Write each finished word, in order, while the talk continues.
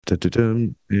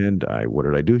And what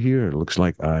did I do here? It looks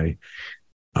like I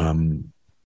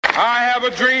have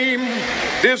a dream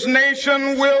this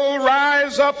nation will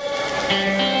rise up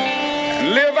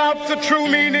and live out the true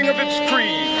meaning of its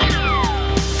creed.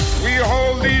 We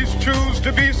hold these truths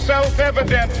to be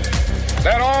self-evident,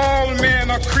 that all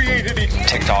men are created equal.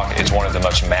 TikTok is one of the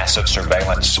most massive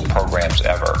surveillance programs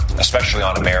ever, especially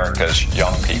on America's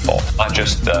young people. Not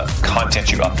just the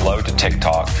content you upload to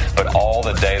TikTok, but all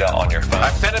the data on your phone.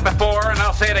 I've said it before and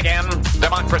I'll say it again.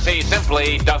 Democracy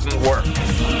simply doesn't work.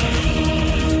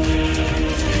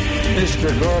 Mr.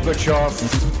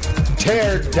 Gorbachev,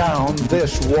 tear down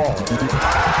this wall.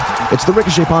 It's the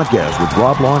Ricochet Podcast with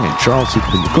Rob Long and Charles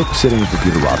Superman Cook sitting in for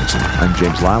Peter Robinson. I'm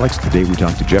James Lilacs. Today we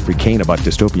talk to Jeffrey Kane about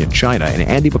dystopian China and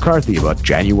Andy McCarthy about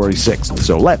January 6th.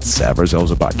 So let's have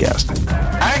ourselves a podcast.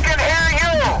 I can hear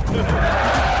you!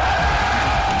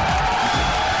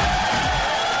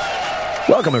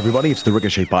 Welcome, everybody. It's the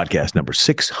Ricochet Podcast number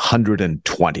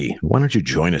 620. Why don't you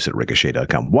join us at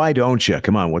ricochet.com? Why don't you?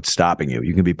 Come on, what's stopping you?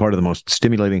 You can be part of the most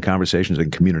stimulating conversations and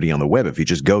community on the web if you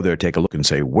just go there, take a look, and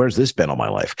say, where's this been all my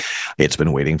life? It's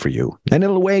been waiting for you. And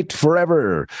it'll wait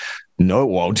forever. No, it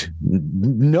won't.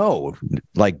 No.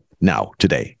 Like now,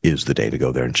 today is the day to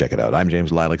go there and check it out. I'm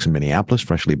James Lilacs in Minneapolis,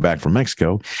 freshly back from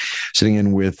Mexico, sitting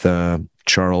in with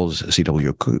Charles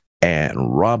C.W. Cook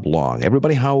and Rob Long.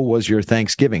 Everybody, how was your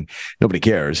Thanksgiving? Nobody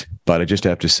cares, but I just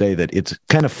have to say that it's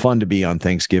kind of fun to be on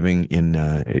Thanksgiving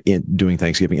doing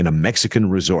Thanksgiving in a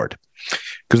Mexican resort,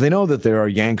 because they know that there are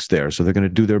Yanks there, so they're going to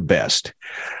do their best.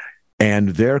 And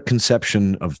their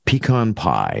conception of pecan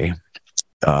pie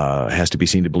has to be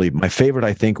seen to believe. My favorite,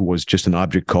 I think, was just an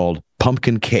object called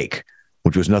pumpkin cake,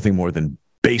 which was nothing more than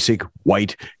basic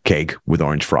white cake with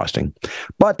orange frosting.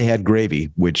 But they had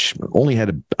gravy, which only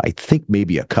had, I think,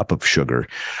 maybe a cup of sugar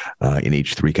in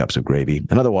each 3 cups of gravy,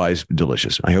 and otherwise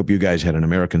delicious. I hope you guys had an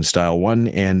American-style one,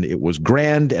 and it was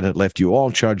grand, and it left you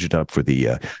all charged up for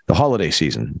the holiday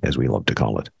season, as we love to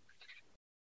call it.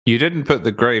 You didn't put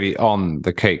the gravy on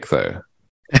the cake, though.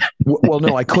 Well,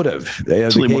 no, I could have.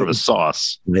 It's really more of a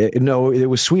sauce. No, it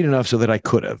was sweet enough so that I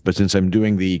could have. But since I'm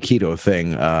doing the keto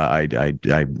thing, I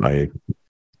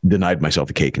denied myself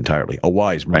the cake entirely. A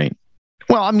wise man. Right.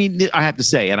 Well, I mean, I have to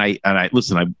say, and I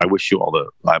listen. I wish you all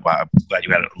I'm glad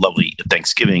you had a lovely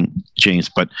Thanksgiving, James.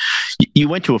 But you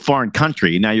went to a foreign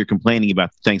country, and now you're complaining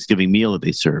about the Thanksgiving meal that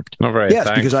they served. Not very yes,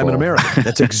 thankful. Because I'm an American.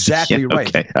 That's exactly right.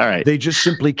 Okay, all right. They just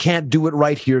simply can't do it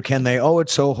right here, can they? Oh,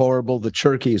 it's so horrible. The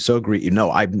turkey is so greedy.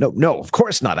 No, of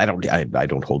course not. I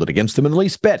don't hold it against them in the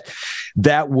least bit.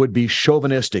 That would be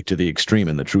chauvinistic to the extreme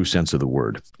in the true sense of the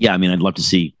word. Yeah, I mean, I'd love to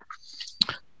see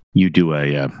you do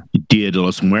a Dia de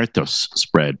los Muertos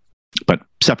spread, but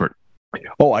separate.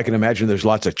 Oh, I can imagine there's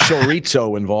lots of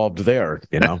chorizo involved there.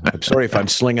 You know, I'm sorry if I'm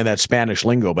slinging that Spanish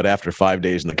lingo, but after 5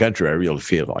 days in the country, I really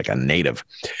feel like a native.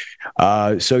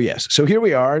 So yes, so here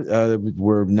we are.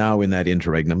 We're now in that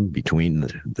interregnum between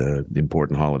the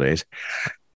important holidays.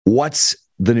 What's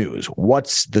the news?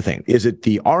 What's the thing? Is it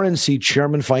the RNC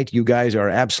chairman fight you guys are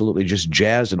absolutely just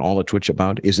jazzed and all a twitch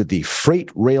about? Is it the freight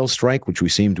rail strike, which we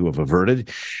seem to have averted?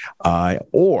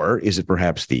 Or is it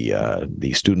perhaps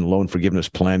the student loan forgiveness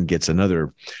plan gets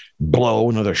another blow,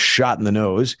 another shot in the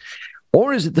nose?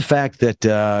 Or is it the fact that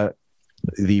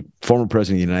the former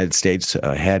president of the United States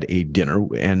had a dinner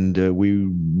and we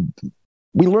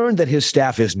learned that his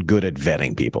staff isn't good at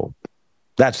vetting people?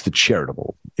 That's the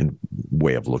charitable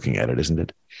way of looking at it, isn't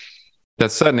it?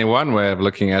 That's certainly one way of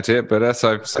looking at it. But as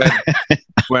I've said,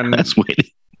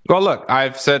 well, look,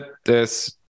 I've said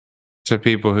this to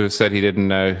people who said he didn't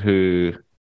know who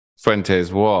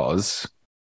Fuentes was.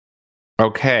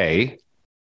 Okay,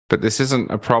 but this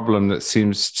isn't a problem that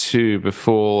seems to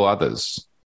befall others.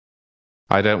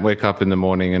 I don't wake up in the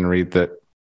morning and read that,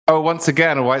 oh, once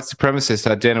again, a white supremacist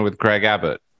had dinner with Greg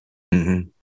Abbott. Mm-hmm.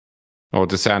 Or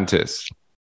DeSantis.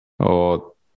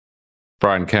 Or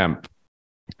Brian Kemp.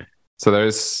 So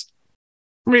there's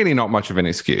really not much of an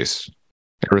excuse,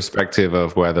 irrespective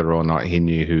of whether or not he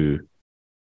knew who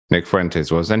Nick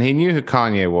Fuentes was. And he knew who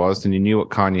Kanye was, and he knew what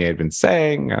Kanye had been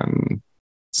saying. And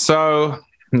so,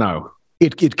 no.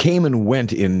 It came and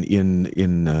went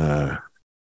in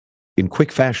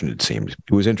quick fashion, it seemed.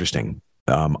 It was interesting.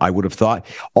 I would have thought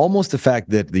almost the fact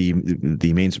that the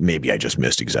main, maybe I just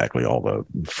missed exactly all the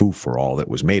foo for all that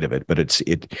was made of it, but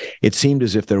it seemed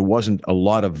as if there wasn't a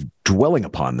lot of dwelling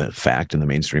upon the fact in the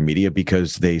mainstream media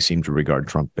because they seem to regard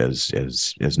Trump as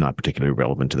not particularly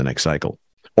relevant to the next cycle.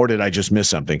 Or did I just miss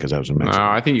something because I was in Mexico?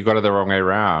 No, I think you got it the wrong way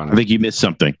around. I think you missed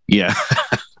something. Yeah.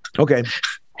 Okay.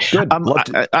 Good.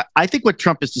 I think what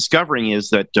Trump is discovering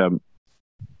is that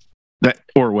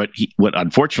what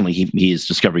unfortunately he is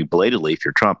discovering belatedly, if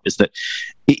you're Trump, is that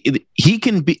it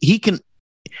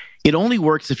only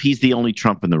works if he's the only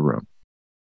Trump in the room.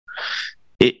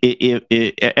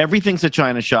 Everything's a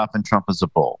China shop and Trump is a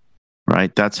bull,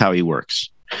 right? That's how he works.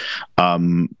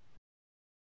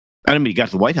 I mean, he got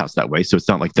to the White House that way, so it's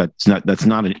not like that's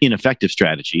not an ineffective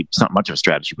strategy. It's not much of a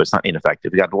strategy, but it's not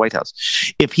ineffective. He got to the White House.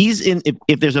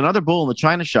 If there's another bull in the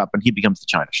China shop, and he becomes the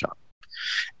China shop.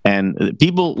 And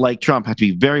people like Trump have to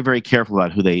be very, very careful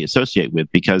about who they associate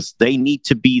with, because they need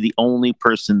to be the only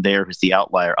person there who's the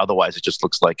outlier. Otherwise, it just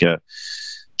looks like a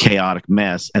chaotic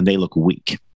mess, and they look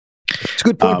weak. It's a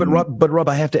good point, but Rob,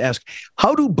 I have to ask: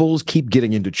 how do bulls keep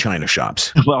getting into China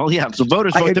shops? Well, yeah, so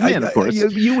voters vote them in, of course.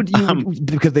 You would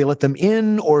because they let them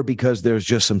in, or because there's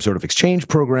just some sort of exchange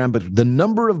program. But the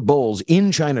number of bulls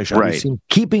in China shops,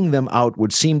 keeping them out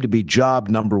would seem to be job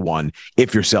number one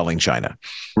if you're selling China.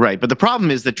 Right, but the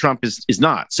problem is that Trump is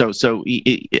not. So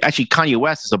actually, Kanye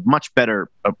West is a much better,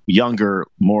 younger,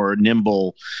 more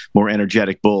nimble, more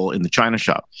energetic bull in the China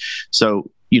shop. So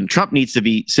Trump needs to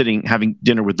be having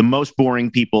dinner with the most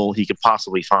boring people he could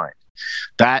possibly find.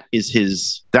 That's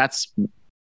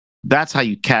how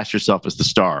you cast yourself as the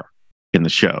star in the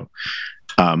show.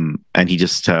 And he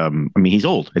just, he's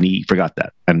old and he forgot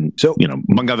that. And so,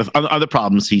 among other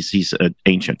problems, he's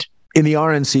ancient. In the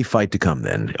RNC fight to come,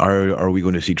 then, are we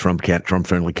going to see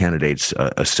Trump-friendly candidates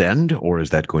ascend, or is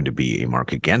that going to be a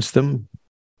mark against them?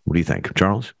 What do you think,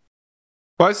 Charles?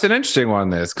 Well, it's an interesting one,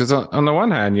 this, because on the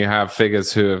one hand, you have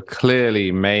figures who have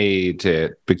clearly made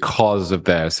it because of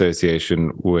their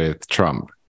association with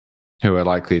Trump, who are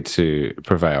likely to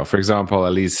prevail. For example,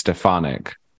 Elise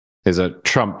Stefanik is a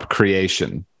Trump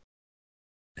creation.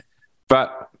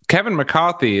 But Kevin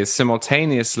McCarthy is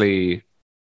simultaneously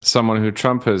someone who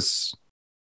Trump has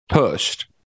pushed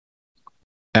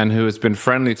and who has been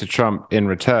friendly to Trump in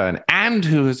return, and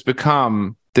who has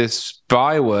become this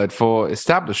byword for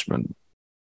establishment.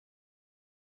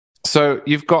 So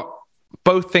you've got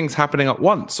both things happening at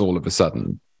once all of a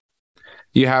sudden.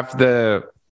 You have the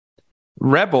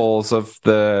rebels of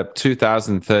the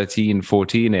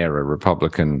 2013-14 era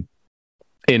Republican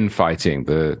infighting,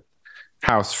 the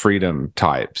House Freedom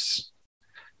types,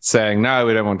 saying, no,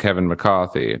 we don't want Kevin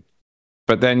McCarthy.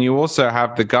 But then you also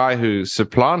have the guy who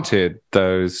supplanted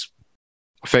those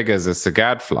figures as the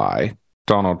gadfly,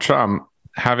 Donald Trump,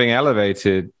 having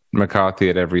elevated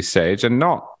McCarthy at every stage and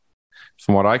not,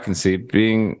 from what I can see,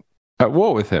 being at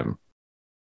war with him.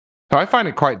 So I find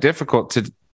it quite difficult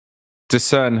to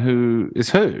discern who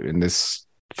is who in this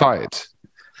fight.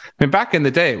 I mean, back in the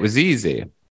day, it was easy.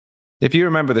 If you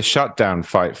remember the shutdown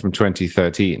fight from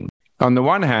 2013, on the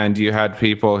one hand, you had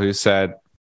people who said,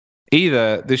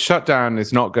 either the shutdown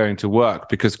is not going to work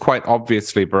because quite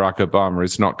obviously Barack Obama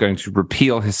is not going to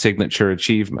repeal his signature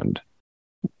achievement,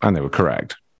 and they were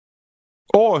correct,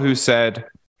 or who said,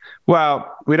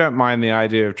 well, we don't mind the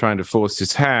idea of trying to force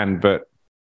his hand, but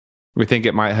we think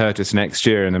it might hurt us next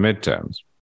year in the midterms.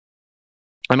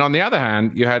 And on the other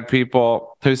hand, you had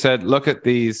people who said, look at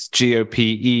these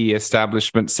GOP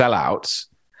establishment sellouts.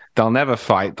 They'll never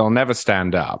fight. They'll never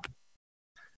stand up.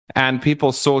 And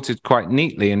people sorted quite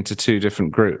neatly into two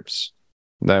different groups.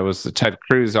 There was the Ted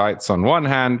Cruzites on one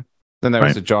hand, then there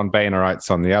was the John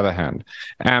Boehner-ites on the other hand.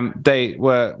 And they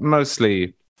were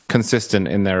mostly consistent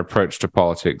in their approach to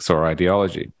politics or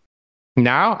ideology.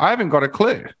 Now, I haven't got a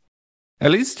clue.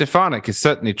 Elise Stefanik is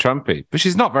certainly Trumpy, but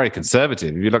she's not very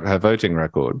conservative if you look at her voting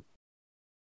record.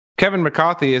 Kevin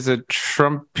McCarthy is a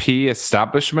Trumpy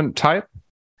establishment type.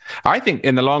 I think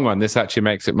in the long run, this actually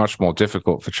makes it much more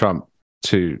difficult for Trump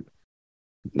to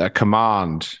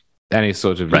command any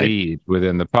sort of lead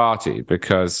within the party,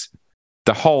 because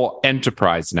the whole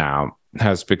enterprise now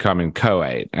has become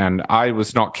inchoate. And I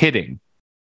was not kidding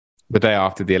the day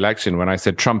after the election when I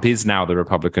said Trump is now the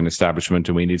Republican establishment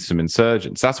and we need some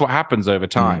insurgents. That's what happens over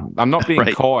time. I'm not being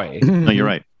coy. No, you're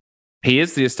right. He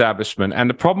is the establishment. And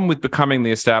the problem with becoming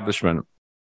the establishment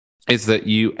is that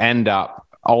you end up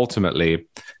ultimately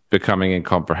becoming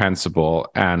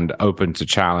incomprehensible and open to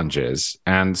challenges.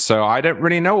 And so I don't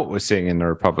really know what we're seeing in the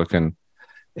Republican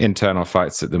internal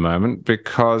fights at the moment,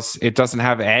 because it doesn't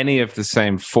have any of the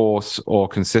same force or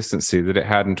consistency that it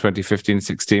had in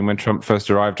 2015-16 when Trump first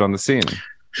arrived on the scene.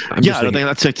 I think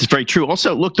that's very true.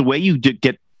 Also, look, the way you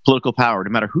get political power, no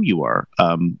matter who you are,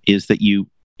 is that you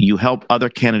help other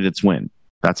candidates win.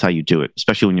 That's how you do it,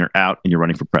 especially when you're out and you're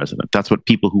running for president. That's what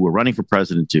people who are running for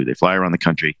president do. They fly around the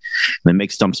country, and they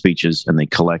make stump speeches, and they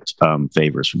collect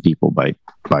favors from people by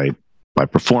by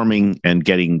performing and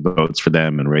getting votes for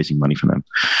them and raising money for them.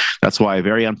 That's why a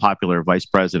very unpopular vice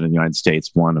president of the United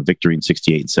States won a victory in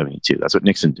 68 and 72. That's what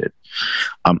Nixon did.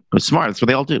 It was smart. That's what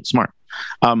they all do. It's smart.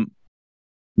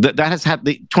 That has had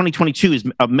the 2022 is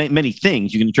many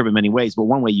things. You can interpret many ways, but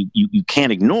one way you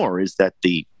can't ignore is that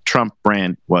the Trump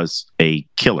brand was a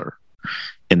killer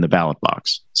in the ballot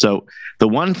box. So the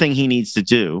one thing he needs to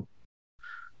do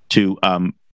to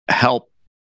help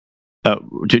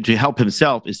to help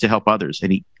himself is to help others,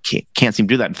 and he can't seem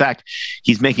to do that. In fact,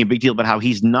 he's making a big deal about how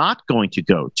he's not going to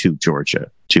go to Georgia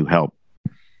to help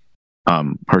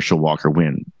Herschel Walker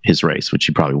win his race, which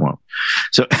he probably won't.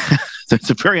 So it's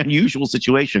a very unusual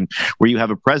situation where you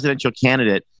have a presidential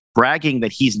candidate bragging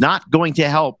that he's not going to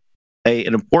help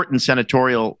an important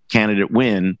senatorial candidate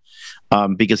win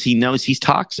because he knows he's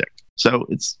toxic. So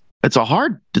it's a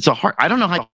hard. I don't know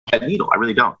how to that needle. I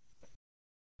really don't.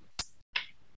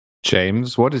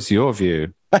 James, what is your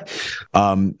view?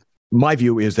 My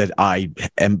view is that I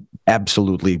am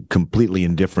absolutely, completely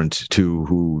indifferent to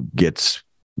who gets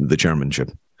the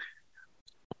chairmanship.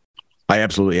 I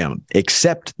absolutely am,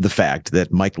 except the fact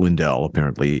that Mike Lindell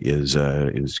apparently is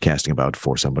casting about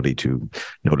for somebody to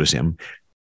notice him.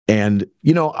 And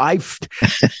I'm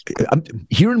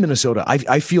here in Minnesota.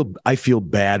 I feel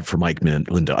bad for Mike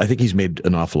Lindell. I think he's made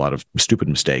an awful lot of stupid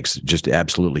mistakes, just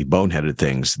absolutely boneheaded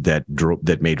things that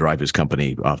may drive his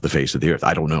company off the face of the earth.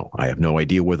 I don't know. I have no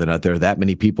idea whether or not there are that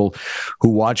many people who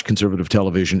watch conservative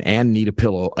television and need a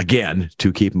pillow again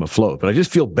to keep him afloat. But I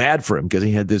just feel bad for him because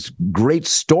he had this great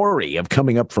story of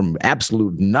coming up from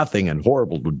absolute nothing and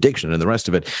horrible addiction and the rest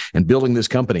of it, and building this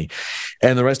company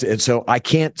and the rest of it. So I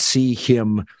can't see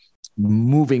him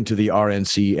moving to the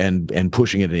RNC and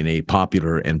pushing it in a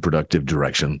popular and productive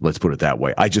direction. Let's put it that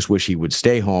way. I just wish he would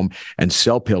stay home and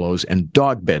sell pillows and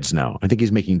dog beds now. I think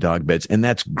he's making dog beds, and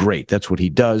that's great. That's what he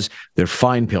does. They're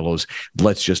fine pillows.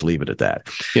 Let's just leave it at that.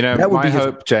 My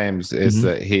hope, James, is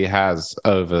that he has,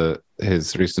 over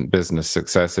his recent business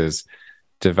successes,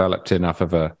 developed enough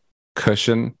of a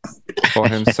cushion for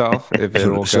himself if it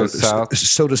all goes south,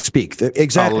 so to speak.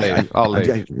 Exactly. I'll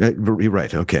leave. You're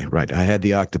right. Okay, right. I had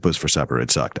the octopus for supper.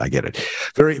 It sucked. I get it.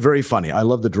 Very, very funny. I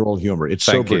love the droll humor. It's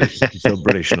so British. It's so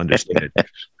British and understated.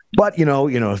 But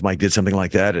if Mike did something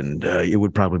like that, and it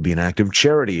would probably be an act of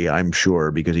charity, I'm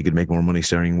sure, because he could make more money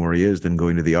staying where he is than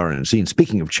going to the RNC. And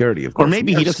speaking of charity, of course, or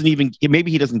maybe he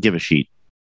doesn't give a sheet.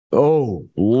 Oh,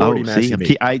 Lordy,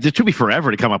 it took me forever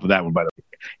to come up with that one, by the way.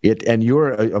 And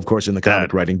you're, of course, in the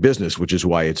comic writing business, which is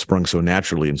why it sprung so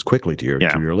naturally and quickly to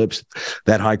your lips.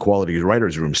 That high quality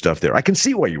writer's room stuff there. I can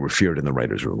see why you were feared in the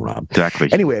writer's room, Rob.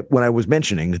 Exactly. Anyway, when I was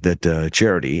mentioning that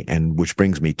charity, and which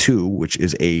brings me to, which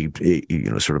is a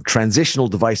sort of transitional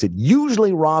device that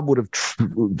usually Rob would have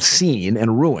seen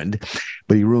and ruined,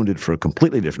 but he ruined it for a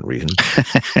completely different reason.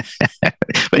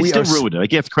 But he still ruined it. I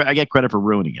get credit for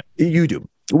ruining it. You do.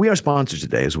 We are sponsored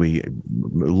today, as we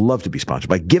love to be sponsored,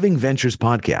 by Giving Ventures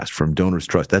Podcast from Donors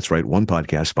Trust. That's right, one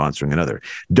podcast sponsoring another.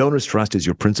 Donors Trust is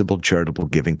your principal charitable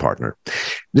giving partner.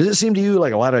 Does it seem to you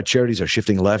like a lot of charities are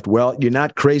shifting left? Well, you're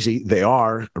not crazy. They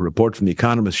are. A report from The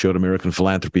Economist showed American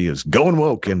philanthropy is going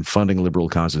woke and funding liberal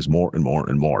causes more and more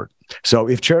and more. So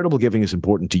if charitable giving is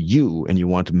important to you and you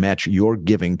want to match your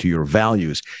giving to your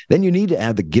values, then you need to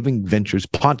add the Giving Ventures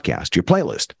podcast to your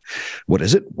playlist. What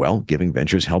is it? Well, Giving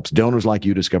Ventures helps donors like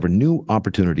you discover new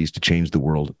opportunities to change the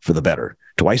world for the better.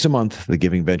 Twice a month, the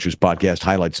Giving Ventures podcast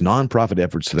highlights nonprofit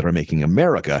efforts that are making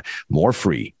America more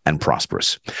free and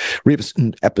prosperous.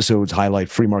 Recent episodes highlight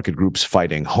free market groups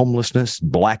fighting homelessness,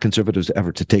 Black conservatives'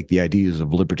 effort to take the ideas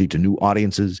of liberty to new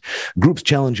audiences, groups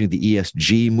challenging the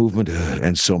ESG movement,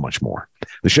 and so much more.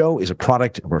 The show is a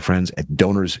product of our friends at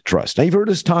Donors Trust. Now, you've heard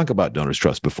us talk about Donors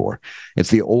Trust before.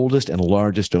 It's the oldest and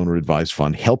largest donor-advised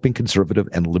fund helping conservative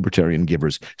and libertarian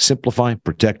givers simplify,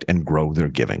 protect, and grow their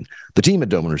giving. The team at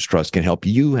Donors Trust can help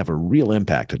you have a real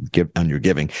impact on your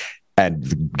giving. And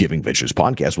the Giving Ventures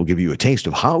podcast will give you a taste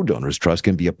of how Donors Trust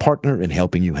can be a partner in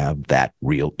helping you have that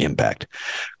real impact.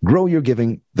 Grow your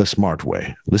giving the smart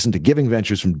way. Listen to Giving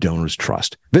Ventures from Donors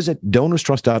Trust. Visit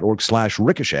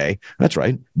donorstrust.org/ricochet. That's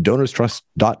right,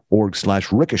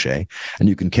 donorstrust.org/ricochet. And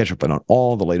you can catch up on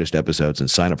all the latest episodes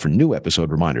and sign up for new episode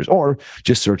reminders, or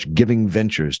just search Giving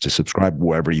Ventures to subscribe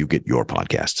wherever you get your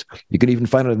podcasts. You can even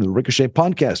find it in the Ricochet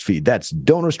podcast feed. That's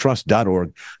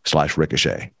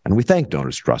donorstrust.org/ricochet. And we thank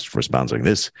Donors Trust for sponsoring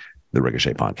this, the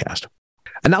Ricochet podcast.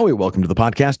 And now we welcome to the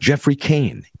podcast Jeffrey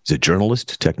Kane. He's a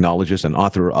journalist, technologist, and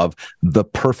author of The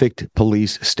Perfect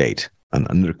Police State, an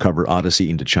undercover odyssey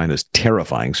into China's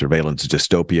terrifying surveillance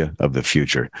dystopia of the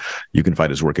future. You can find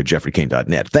his work at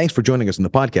jeffreykane.net. Thanks for joining us in the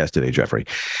podcast today, Jeffrey.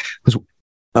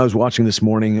 I was watching this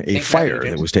morning a fire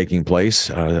that was taking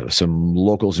place. Some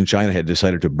locals in China had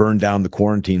decided to burn down the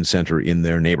quarantine center in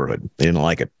their neighborhood. They didn't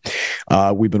like it.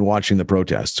 We've been watching the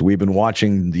protests. We've been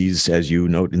watching these, as you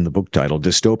note in the book title,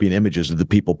 dystopian images of the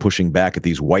people pushing back at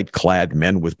these white-clad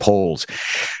men with poles.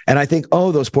 And I think,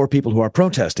 oh, those poor people who are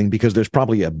protesting, because there's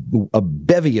probably a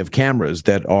bevy of cameras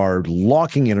that are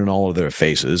locking in on all of their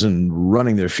faces and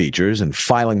running their features and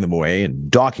filing them away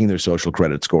and docking their social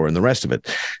credit score and the rest of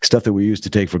it. Stuff that we used to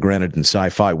take for granted in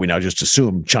sci-fi, we now just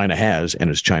assume China has and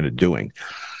is China doing.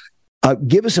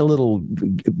 Give us an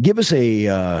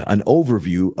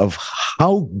overview of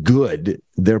how good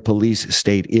their police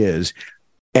state is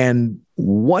and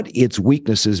what its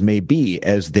weaknesses may be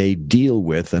as they deal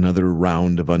with another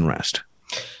round of unrest.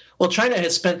 Well, China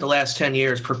has spent the last 10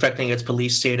 years perfecting its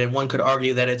police state, and one could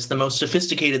argue that it's the most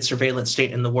sophisticated surveillance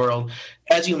state in the world.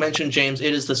 As you mentioned, James,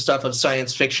 it is the stuff of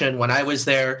science fiction. When I was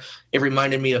there, it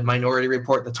reminded me of Minority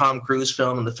Report, the Tom Cruise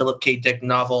film, and the Philip K. Dick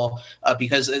novel,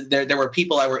 because there were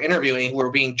people I were interviewing who were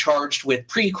being charged with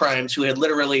pre-crimes who had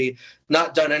literally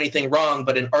not done anything wrong,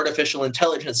 but an artificial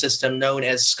intelligence system known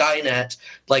as Skynet,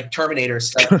 like Terminator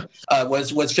stuff,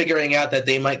 was figuring out that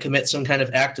they might commit some kind of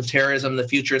act of terrorism in the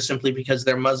future simply because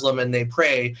they're Muslim and they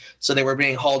pray. So they were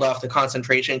being hauled off to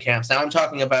concentration camps. Now I'm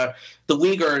talking about the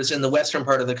Uyghurs in the western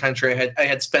part of the country. I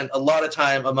had spent a lot of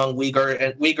time among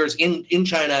Uyghurs in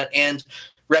China and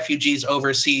refugees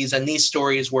overseas, and these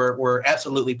stories were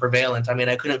absolutely prevalent. I mean,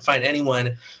 I couldn't find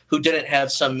anyone who didn't have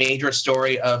some major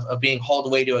story of being hauled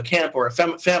away to a camp or a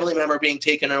family member being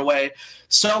taken away,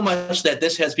 so much that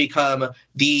this has become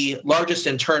the largest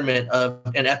internment of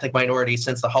an ethnic minority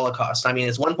since the Holocaust. I mean,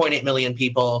 it's 1.8 million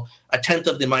people, a tenth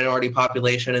of the minority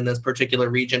population in this particular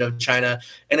region of China,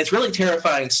 and it's really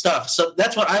terrifying stuff. So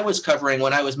that's what I was covering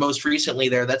when I was most recently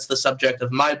there. That's the subject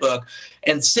of my book.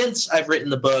 And since I've written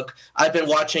the book, I've been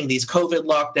watching these COVID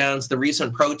lockdowns, the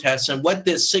recent protests, and what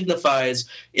this signifies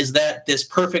is that this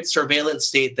perfect surveillance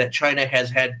state that China has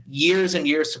had years and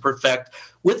years to perfect,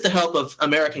 with the help of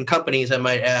American companies, I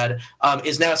might add,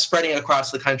 is now spreading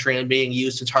across the country and being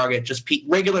used to target just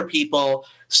regular people,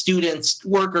 students,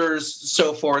 workers,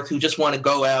 so forth, who just want to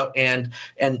go out and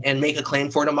make a claim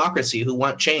for democracy, who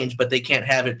want change, but they can't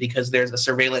have it because there's a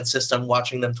surveillance system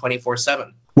watching them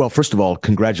 24/7. Well, first of all,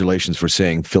 congratulations for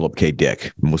saying Philip K.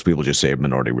 Dick. Most people just say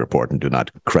Minority Report and do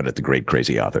not credit the great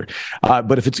crazy author.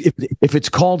 But if it's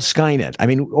called Skynet, I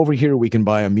mean, over here we can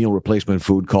buy a meal replacement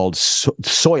food called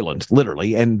Soylent,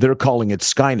 literally, and they're calling it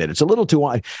Skynet. It's a little too.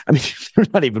 I mean, they're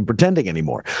not even pretending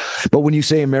anymore. But when you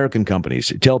say American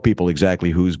companies, tell people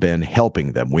exactly who's been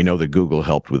helping them. We know that Google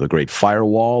helped with a great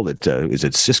firewall. Is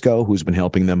it Cisco who's been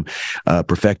helping them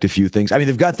perfect a few things? I mean,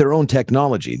 they've got their own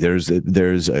technology. There's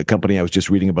a company I was just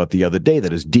reading about the other day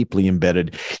that is deeply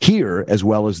embedded here as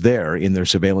well as there in their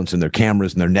surveillance and their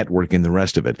cameras and their network and the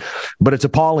rest of it. But it's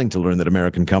appalling to learn that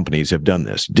American companies have done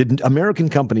this. Didn't American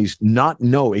companies not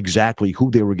know exactly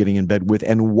who they were getting in bed with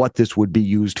and what this would be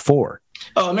used for?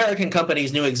 Oh, American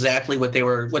companies knew exactly what they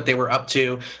were up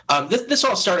to. This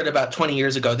all started about 20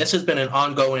 years ago. This has been an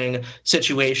ongoing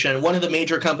situation. One of the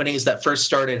major companies that first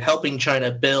started helping China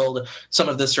build some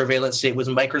of the surveillance state was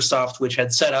Microsoft, which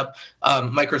had set up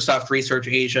Microsoft Research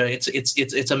Asia.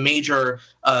 It's a major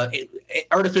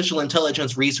artificial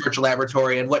intelligence research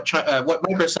laboratory. And what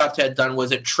Microsoft had done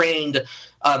was it trained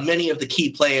many of the key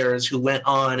players who went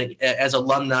on as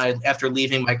alumni after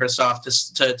leaving Microsoft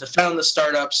to found the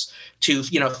startups, to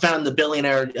found the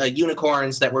billionaire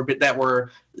unicorns that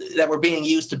were being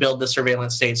used to build the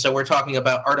surveillance state. So we're talking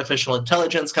about artificial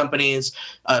intelligence companies,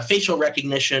 facial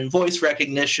recognition, voice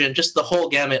recognition, just the whole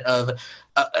gamut of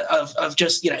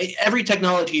just every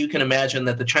technology you can imagine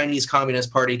that the Chinese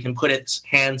Communist Party can put its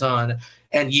hands on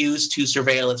and use to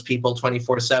surveil its people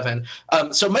 24/7.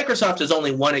 So Microsoft is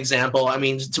only one example. I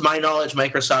mean, to my knowledge,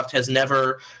 Microsoft has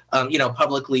never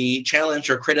publicly challenged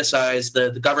or criticized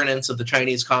the governance of the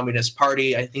Chinese Communist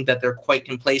Party. I think that they're quite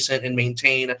complacent and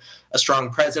maintain a strong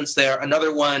presence there.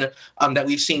 Another one that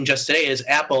we've seen just today is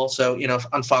Apple. So,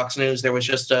 on Fox News, there was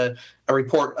just a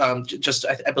report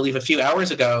I believe a few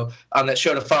hours ago that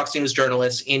showed a Fox News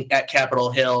journalist at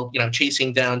Capitol Hill,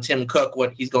 chasing down Tim Cook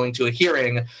when he's going to a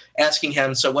hearing, asking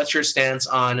him, so what's your stance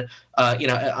on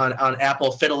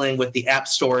Apple fiddling with the App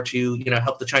Store to,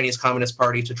 help the Chinese Communist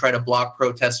Party to try to block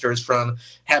protesters from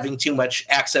having too much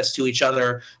access to each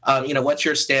other? What's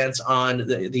your stance on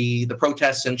the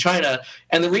protests in China?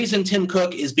 And the reason Tim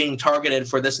Cook is being targeted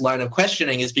for this line of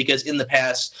questioning is because in the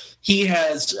past he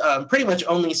has pretty much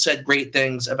only said great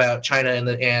things about China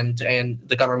and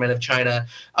the government of China.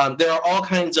 There are all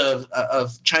kinds of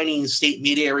Chinese state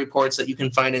media reports that you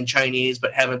can find in Chinese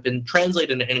but haven't been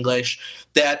translated into English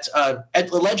that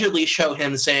allegedly show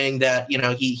him saying that,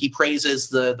 he praises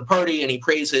the party and he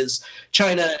praises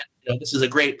China. This is a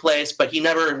great place, but he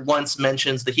never once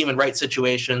mentions the human rights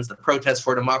situations, the protests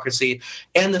for democracy,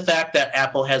 and the fact that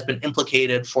Apple has been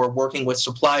implicated for working with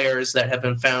suppliers that have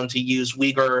been found to use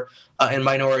Uyghur and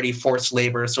minority forced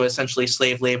labor, so essentially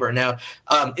slave labor. Now,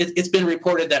 it's been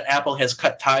reported that Apple has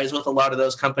cut ties with a lot of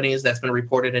those companies. That's been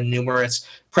reported in numerous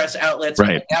press outlets.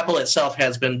 Right. Apple itself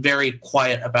has been very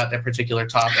quiet about that particular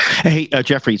topic. Hey,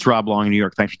 Jeffrey, it's Rob Long in New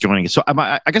York. Thanks for joining us. So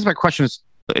I guess my question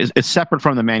is separate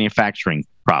from the manufacturing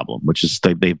problem, which is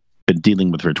they've been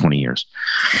dealing with for 20 years.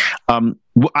 I'm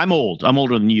old. I'm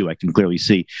older than you. I can clearly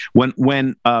see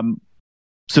when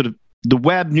sort of the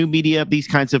web, new media, these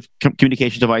kinds of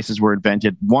communication devices were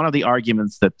invented. One of the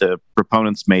arguments that the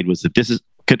proponents made was that this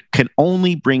can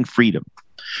only bring freedom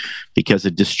because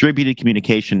a distributed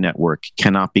communication network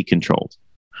cannot be controlled.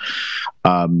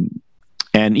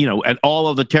 And all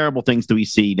of the terrible things that we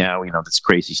see now, this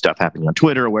crazy stuff happening on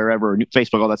Twitter or wherever,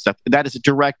 Facebook, all that stuff, that is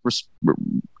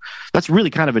that's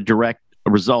really kind of a direct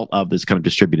result of this kind of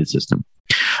distributed system.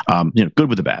 Good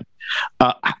with the bad.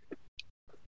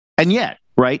 And yet,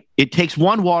 right, it takes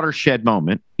one watershed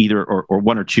moment, either or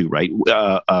one or two, right?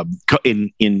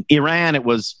 In Iran, it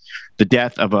was the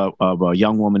death of a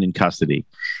young woman in custody.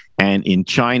 And in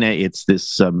China, it's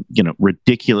this,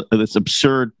 ridiculous, this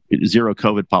absurd zero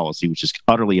COVID policy, which is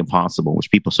utterly impossible, which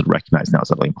people should recognize now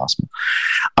is utterly impossible.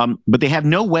 But they have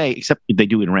no way, except they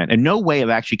do in Iran, and no way of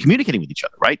actually communicating with each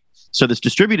other, right? So this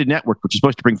distributed network, which is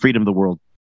supposed to bring freedom to the world,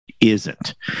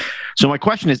 isn't. So my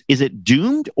question is it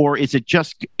doomed, or is it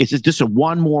just a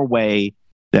one more way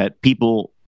that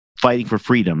people fighting for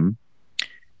freedom,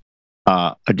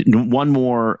 one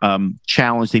more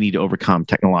challenge they need to overcome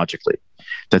technologically?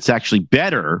 That's actually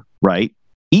better, right?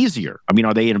 Easier. I mean,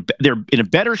 they're in a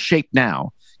better shape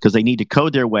now because they need to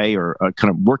code their way or kind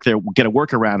of get a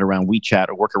workaround around WeChat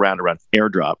or workaround around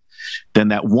AirDrop than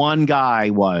that one guy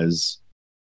was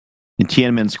in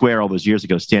Tiananmen Square all those years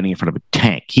ago standing in front of a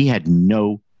tank. He had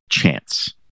no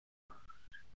chance.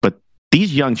 But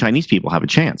these young Chinese people have a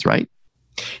chance, right?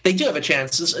 They do have a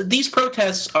chance. These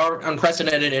protests are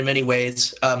unprecedented in many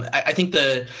ways. I think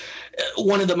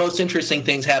one of the most interesting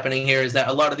things happening here is that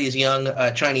a lot of these young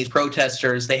Chinese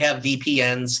protesters, they have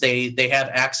VPNs, they have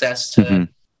access to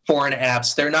foreign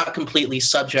apps. They're not completely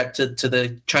subject to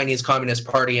the Chinese Communist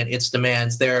Party and its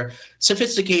demands. They're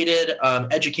sophisticated,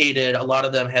 educated. A lot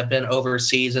of them have been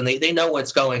overseas, and they know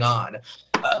what's going on.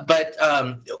 But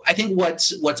I think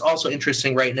what's also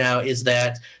interesting right now is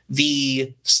that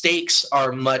the stakes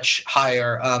are much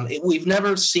higher. We've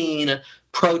never seen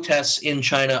protests in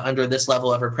China under this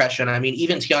level of repression. I mean,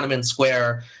 even Tiananmen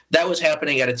Square, that was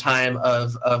happening at a time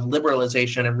of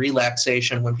liberalization and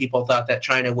relaxation when people thought that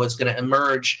China was going to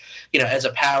emerge, as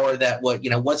a power that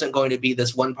wasn't going to be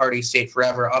this one-party state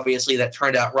forever. Obviously, that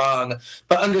turned out wrong.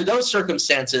 But under those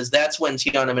circumstances, that's when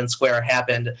Tiananmen Square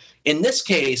happened. In this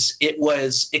case, it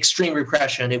was extreme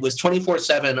repression. It was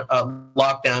 24/7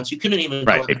 lockdowns. You couldn't even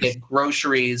go and get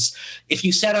groceries. If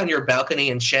you sat on your balcony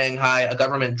in Shanghai, a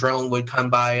government drone would come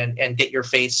by and get your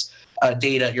face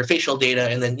data, your facial data,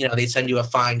 and then they send you a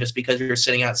fine just because you're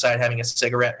sitting outside having a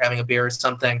cigarette, having a beer or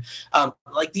something.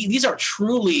 These are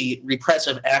truly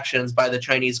repressive actions by the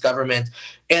Chinese government,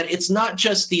 and it's not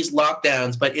just these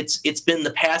lockdowns, but it's been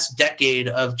the past decade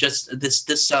of just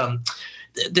this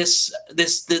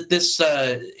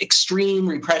extreme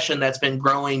repression that's been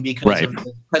growing because of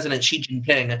President Xi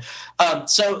Jinping.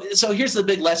 So here's the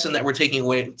big lesson that we're taking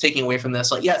away from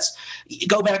this. Yes,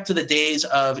 go back to the days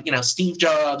of Steve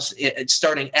Jobs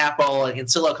starting Apple in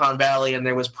Silicon Valley, and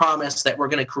there was promise that we're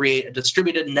going to create a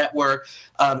distributed network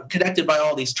connected by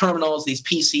all these terminals, these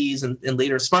PCs, and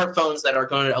later smartphones that are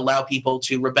going to allow people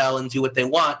to rebel and do what they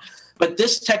want. But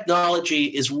this technology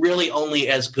is really only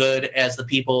as good as the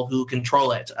people who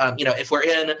control it. If we're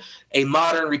in a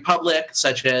modern republic,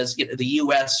 such as the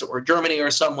U.S. or Germany or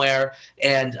somewhere,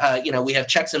 and we have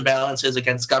checks and balances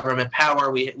against government power,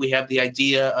 we have the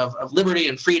idea of liberty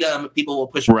and freedom. People will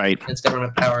push against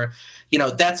government power.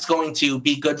 That's going to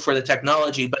be good for the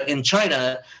technology. But in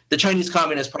China, the Chinese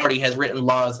Communist Party has written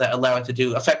laws that allow it to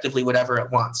do effectively whatever it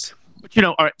wants. But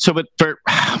all right. So, but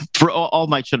for all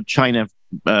my sort of China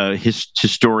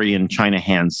historian China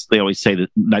hands, they always say that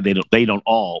they don't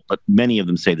all, but many of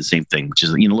them say the same thing, which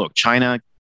is look, China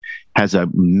has a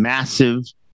massive,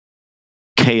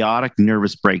 chaotic,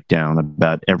 nervous breakdown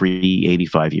about every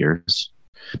 85 years,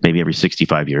 maybe every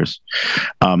 65 years,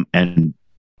 and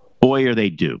boy, are they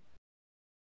due.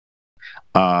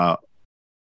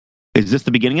 Is this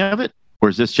the beginning of it, or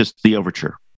is this just the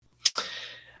overture?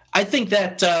 I think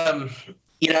that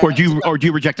Or do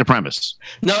you reject the premise?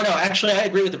 No. Actually, I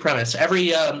agree with the premise. Every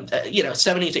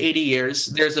 70 to 80 years,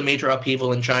 there's a major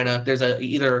upheaval in China. There's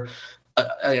either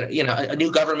a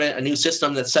new government, a new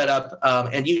system that's set up,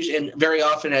 and very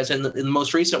often, as in the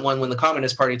most recent one, when the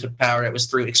Communist Party took power, it was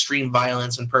through extreme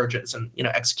violence and purges and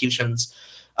executions.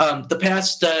 The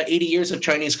past 80 years of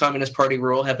Chinese Communist Party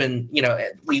rule have been,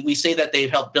 we say that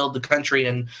they've helped build the country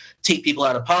and take people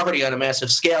out of poverty on a massive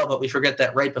scale, but we forget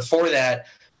that right before that,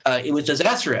 it was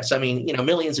disastrous. I mean,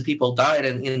 millions of people died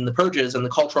in the purges and the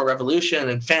Cultural Revolution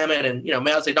and famine and,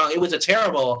 Mao Zedong. It was a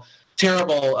terrible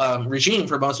regime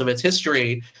for most of its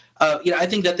history. I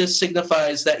think that this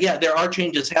signifies that, there are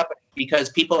changes happening because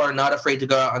people are not afraid to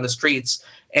go out on the streets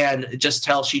and just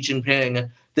tell Xi Jinping,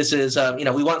 this is,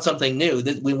 we want something new.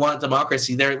 We want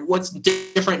democracy. What's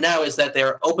different now is that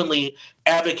they're openly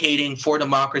advocating for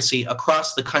democracy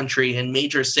across the country in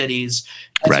major cities,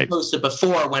 as opposed to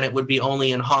before when it would be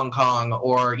only in Hong Kong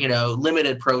or,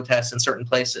 limited protests in certain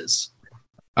places.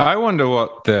 I wonder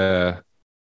what the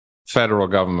federal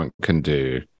government can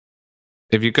do.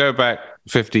 If you go back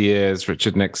 50 years,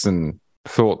 Richard Nixon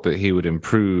thought that he would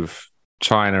improve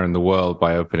China and the world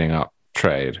by opening up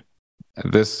trade.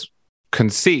 This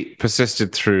conceit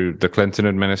persisted through the Clinton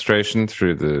administration,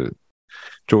 through the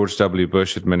George W.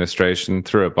 Bush administration,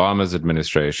 through Obama's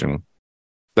administration.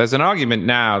 There's an argument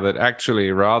now that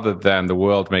actually, rather than the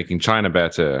world making China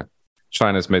better,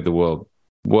 China's made the world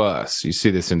worse. You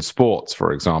see this in sports,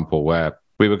 for example, where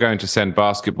we were going to send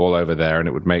basketball over there and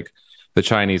it would make the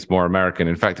Chinese more American.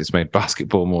 In fact, it's made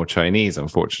basketball more Chinese,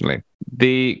 unfortunately.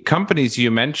 The companies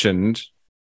you mentioned,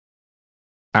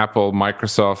 Apple,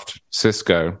 Microsoft,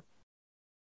 Cisco,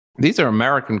 these are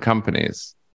American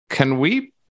companies.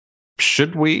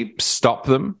 Should we stop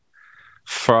them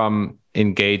from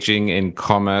engaging in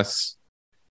commerce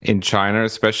in China,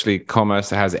 especially commerce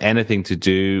that has anything to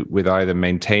do with either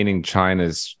maintaining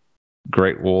China's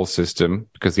Great Wall system,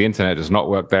 because the internet does not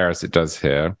work there as it does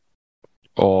here,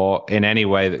 or in any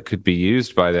way that could be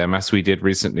used by them, as we did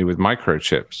recently with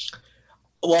microchips?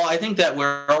 Well, I think that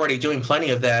we're already doing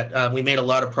plenty of that. We made a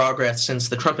lot of progress since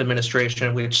the Trump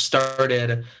administration, which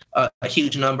started a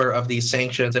huge number of these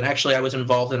sanctions. And actually, I was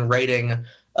involved in writing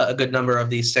a good number of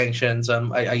these sanctions.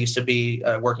 I used to be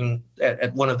working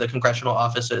at one of the congressional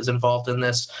offices involved in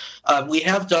this. We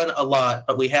have done a lot,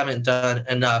 but we haven't done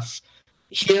enough.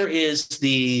 Here is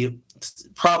the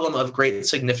problem of great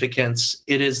significance.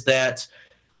 It is that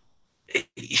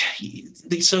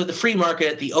so the free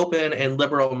market, the open and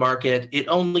liberal market, it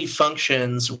only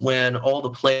functions when all the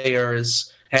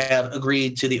players have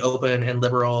agreed to the open and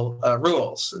liberal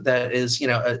rules. That is,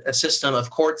 a system of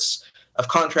courts, of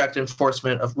contract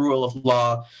enforcement, of rule of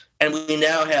law. And we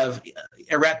now have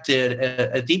erected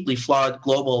a deeply flawed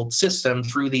global system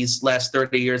through these last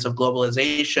 30 years of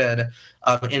globalization,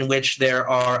 in which there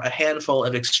are a handful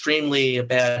of extremely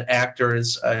bad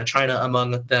actors, China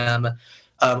among them,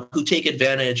 who take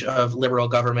advantage of liberal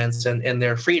governments and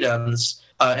their freedoms.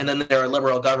 And then there are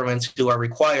liberal governments who are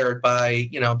required by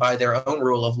their own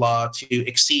rule of law to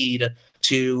accede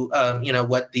to,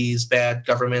 what these bad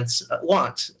governments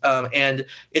want. And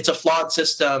it's a flawed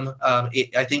system.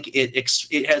 I think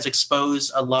it has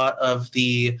exposed a lot of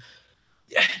the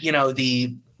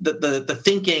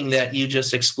thinking that you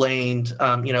just explained,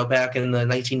 back in the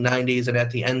 1990s and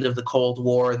at the end of the Cold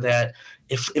War, that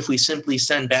if we simply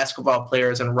send basketball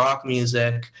players and rock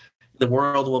music, the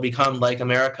world will become like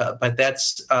America. But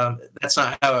that's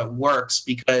not how it works,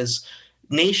 because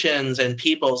nations and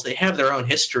peoples, they have their own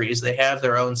histories, they have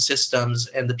their own systems,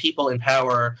 and the people in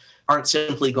power aren't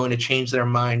simply going to change their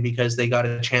mind because they got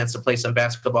a chance to play some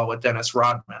basketball with Dennis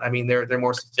Rodman. I mean, they're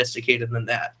more sophisticated than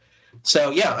that.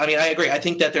 So, yeah, I mean, I agree. I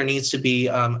think that there needs to be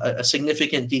a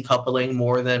significant decoupling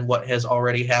more than what has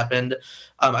already happened.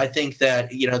 I think that,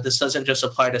 this doesn't just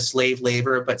apply to slave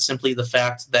labor, but simply the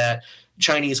fact that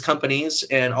Chinese companies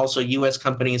and also U.S.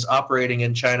 companies operating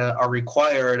in China are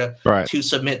required to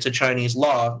submit to Chinese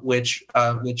law, which,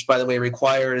 by the way,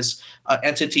 requires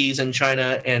entities in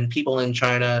China and people in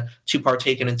China to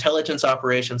partake in intelligence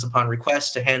operations upon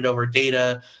request, to hand over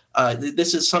data.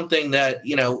 This is something that,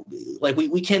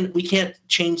 we can't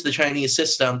change the Chinese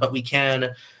system, but we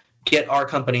can get our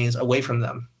companies away from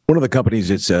them. One of the companies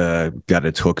that's got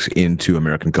its hooks into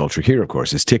American culture here, of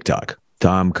course, is TikTok.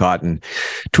 Tom Cotton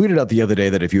tweeted out the other day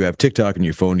that if you have TikTok in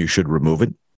your phone, you should remove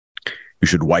it. You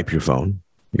should wipe your phone.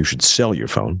 You should sell your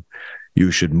phone. You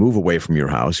should move away from your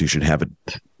house. You should have it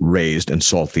raised and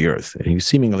salt the earth. And he's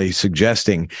seemingly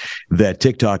suggesting that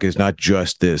TikTok is not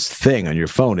just this thing on your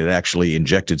phone. It actually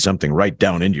injected something right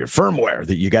down into your firmware,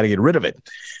 that you got to get rid of it.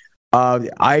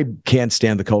 I can't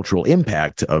stand the cultural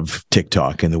impact of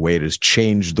TikTok and the way it has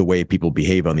changed the way people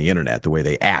behave on the internet, the way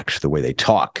they act, the way they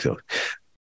talk.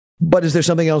 But is there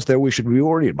something else there we should be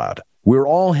worried about? We're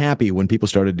all happy when people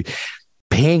started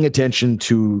paying attention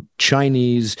to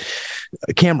Chinese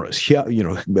cameras,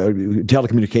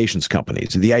 telecommunications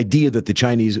companies. The idea that the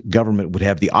Chinese government would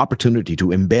have the opportunity to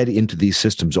embed into these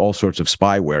systems all sorts of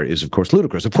spyware is, of course,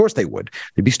 ludicrous. Of course they would.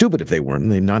 They'd be stupid if they weren't.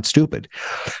 They're not stupid.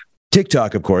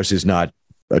 TikTok, of course, is not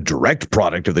a direct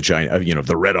product of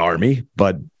the Red Army,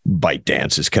 but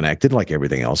ByteDance is connected like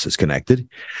everything else is connected.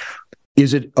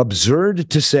 Is it absurd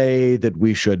to say that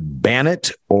we should ban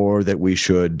it, or that we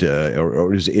should,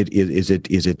 or is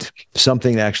it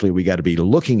something that actually we got to be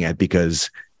looking at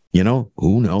because,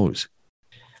 who knows?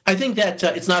 I think that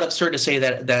it's not absurd to say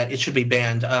that it should be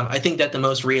banned. I think that the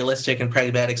most realistic and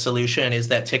pragmatic solution is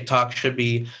that TikTok should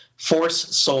be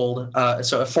sold,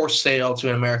 so a forced sale to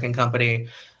an American company.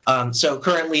 So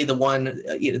currently, the one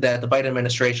that the Biden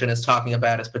administration is talking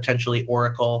about is potentially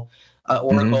Oracle.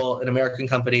 Oracle, an American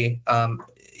company.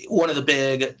 One of the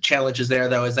big challenges there,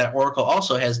 though, is that Oracle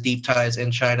also has deep ties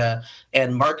in China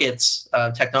and markets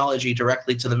technology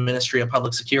directly to the Ministry of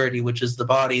Public Security, which is the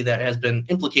body that has been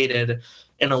implicated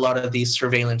in a lot of these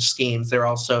surveillance schemes. They're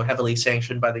also heavily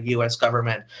sanctioned by the U.S.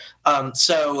 government.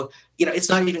 So, it's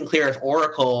not even clear if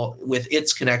Oracle, with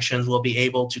its connections, will be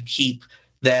able to keep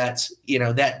that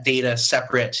data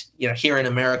separate here in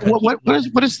America.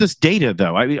 What is this data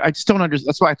though? I just don't understand.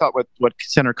 That's why I thought what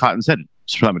Senator Cotton said,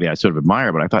 somebody I sort of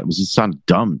admire, but I thought it sounded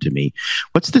dumb to me.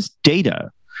 What's this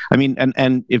data? I mean,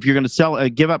 and if you're going to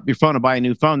give up your phone and buy a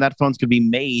new phone, that phone's going to be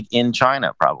made in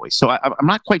China probably. So I'm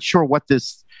not quite sure what the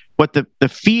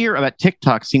fear of that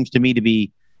TikTok seems to me to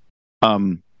be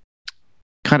kind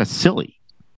of silly.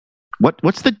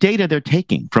 What's the data they're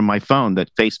taking from my phone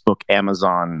that Facebook,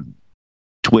 Amazon,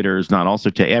 Twitter is not also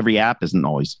every app isn't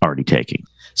always already taking?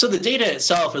 So the data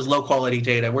itself is low quality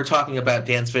data. We're talking about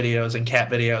dance videos and cat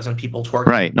videos and people twerking.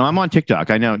 Right. No, I'm on TikTok.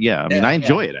 I know. Yeah. I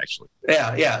enjoy it actually.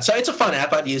 Yeah. So it's a fun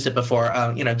app. I've used it before.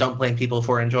 Don't blame people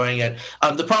for enjoying it.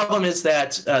 The problem is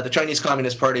that the Chinese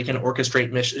Communist Party can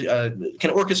orchestrate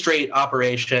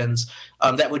operations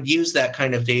that would use that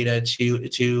kind of data to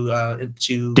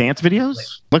dance videos.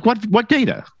 Like what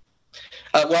data?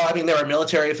 There are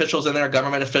military officials and there are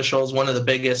government officials. One of the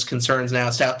biggest concerns now,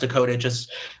 South Dakota just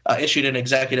issued an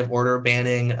executive order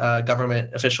banning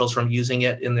government officials from using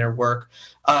it in their work.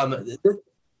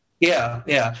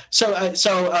 Yeah. So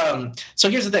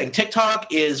here's the thing.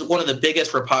 TikTok is one of the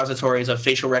biggest repositories of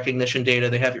facial recognition data.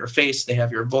 They have your face, they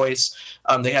have your voice,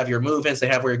 they have your movements, they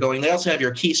have where you're going. They also have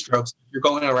your keystrokes. You're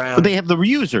going around. But they have the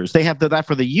users. They have that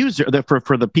for the user,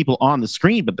 for the people on the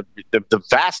screen. But the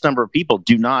vast number of people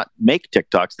do not make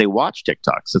TikToks. They watch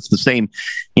TikToks. It's the same,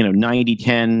 90-10,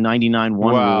 99-1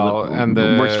 rule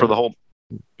that works for the whole.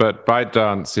 But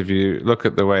ByteDance, if you look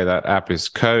at the way that app is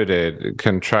coded, it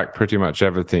can track pretty much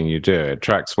everything you do. It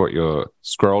tracks what you're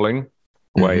scrolling,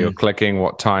 where you're clicking,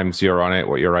 what times you're on it,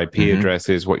 what your IP address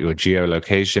is, what your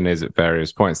geolocation is at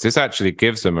various points. This actually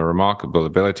gives them a remarkable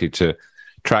ability to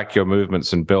track your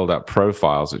movements and build up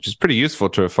profiles, which is pretty useful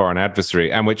to a foreign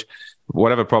adversary, and which,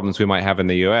 whatever problems we might have in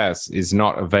the US, is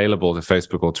not available to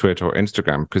Facebook or Twitter or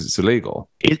Instagram because it's illegal.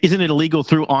 Isn't it illegal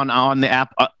on the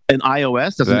app in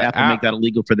iOS? Doesn't Apple make that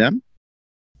illegal for them?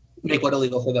 Make what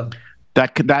illegal for them?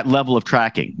 That level of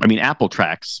tracking. I mean, Apple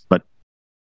tracks, but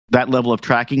that level of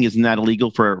tracking, isn't that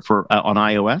illegal for on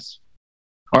iOS?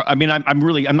 Or I'm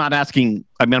not asking.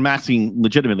 I'm asking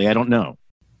legitimately. I don't know.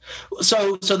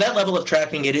 So that level of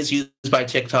tracking, it is used by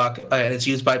TikTok and it's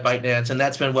used by ByteDance, and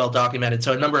that's been well documented.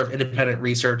 So a number of independent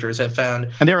researchers have found.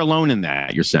 And they're alone in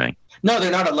that, you're saying? No,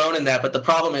 they're not alone in that. But the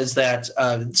problem is that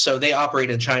so they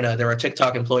operate in China. There are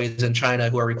TikTok employees in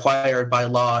China who are required by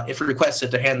law, if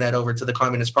requested, to hand that over to the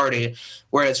Communist Party.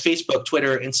 Whereas Facebook,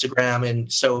 Twitter, Instagram,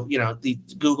 and so the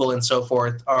Google and so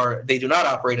forth they do not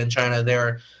operate in China.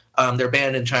 They're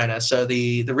banned in China. So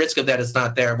the risk of that is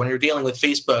not there. When you're dealing with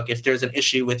Facebook, if there's an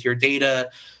issue with your data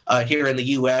here in the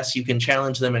U.S., you can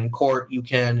challenge them in court. You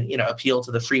can, appeal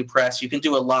to the free press. You can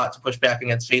do a lot to push back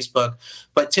against Facebook.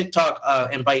 But TikTok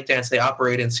and ByteDance, they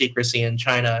operate in secrecy in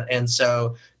China. And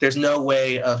so there's no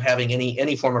way of having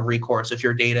any form of recourse if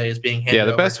your data is being handed over.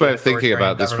 Yeah, the best way of thinking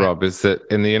about this, Rob, is that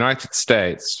in the United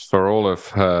States, for all of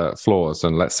her flaws,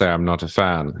 and let's say I'm not a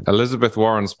fan, Elizabeth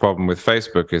Warren's problem with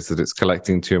Facebook is that it's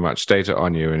collecting too much data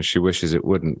on you and she wishes it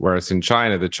wouldn't. Whereas in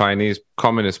China, the Chinese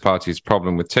Communist Party's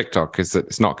problem with TikTok is that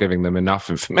it's not giving them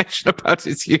enough information about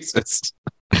its users.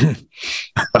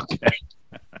 Okay.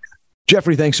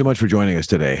 Jeffrey, thanks so much for joining us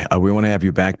today. We want to have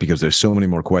you back because there's so many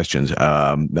more questions.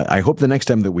 I hope the next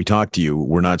time that we talk to you,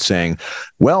 we're not saying,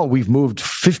 well, we've moved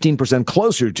 15%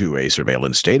 closer to a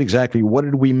surveillance state. Exactly. What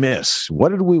did we miss?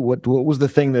 What was the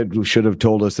thing that should have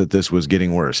told us that this was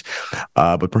getting worse?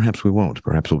 But perhaps we won't.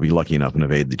 Perhaps we'll be lucky enough and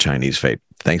evade the Chinese fate.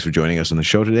 Thanks for joining us on the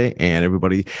show today. And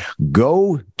everybody,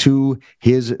 go to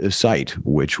his site,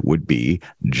 which would be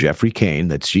Jeffrey Cain.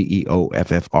 That's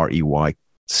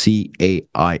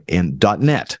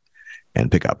GeoffreyCain.net,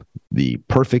 and pick up The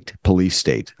Perfect Police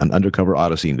State, an undercover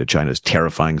odyssey into China's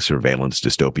terrifying surveillance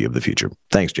dystopia of the future.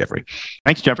 Thanks, Jeffrey.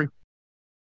 Thanks, Jeffrey.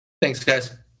 Thanks,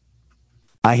 guys.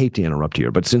 I hate to interrupt here,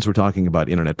 but since we're talking about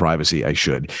internet privacy, I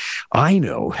should. I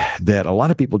know that a lot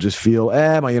of people just feel,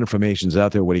 my information's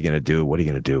out there. What are you going to do? What are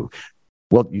you going to do?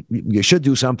 Well, you should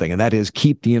do something, and that is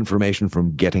keep the information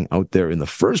from getting out there in the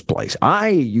first place. I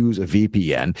use a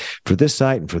VPN for this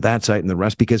site and for that site and the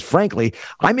rest because, frankly,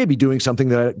 I may be doing something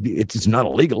that it's not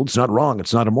illegal, it's not wrong,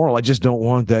 it's not immoral. I just don't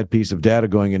want that piece of data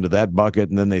going into that bucket,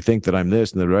 and then they think that I'm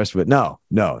this and the rest of it. No.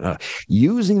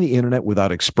 Using the internet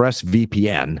without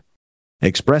ExpressVPN,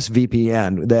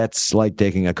 that's like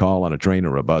taking a call on a train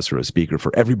or a bus or a speaker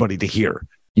for everybody to hear.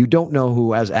 You don't know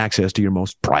who has access to your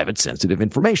most private, sensitive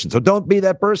information. So don't be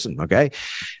that person, okay?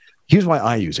 Here's why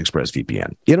I use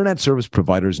ExpressVPN. Internet service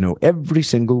providers know every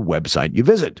single website you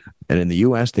visit. And in the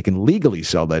U.S., they can legally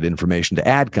sell that information to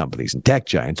ad companies and tech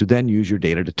giants who then use your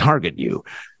data to target you.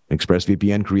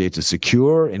 ExpressVPN creates a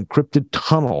secure, encrypted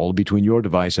tunnel between your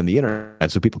device and the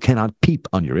internet so people cannot peep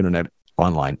on your internet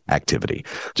online activity.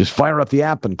 Just fire up the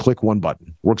app and click one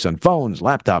button. Works on phones,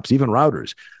 laptops, even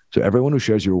routers. So everyone who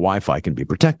shares your Wi-Fi can be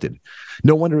protected.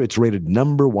 No wonder it's rated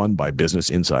 #1 by Business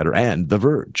Insider and The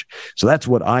Verge. So that's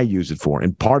what I use it for.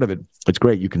 And part of it, it's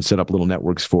great. You can set up little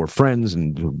networks for friends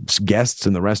and guests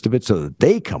and the rest of it so that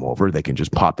they come over. They can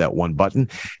just pop that one button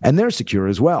and they're secure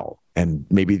as well. And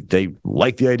maybe they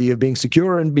like the idea of being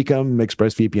secure and become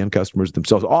ExpressVPN customers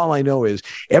themselves. All I know is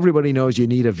everybody knows you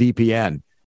need a VPN.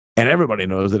 And everybody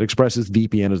knows that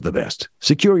ExpressVPN is the best.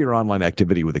 Secure your online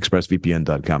activity with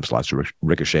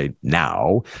expressvpn.com/ricochet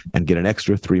now and get an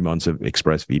extra 3 months of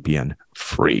ExpressVPN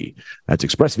free. That's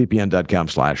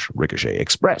expressvpn.com/ricochet.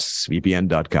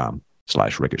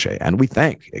 expressvpn.com/ricochet. And we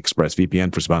thank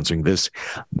ExpressVPN for sponsoring this,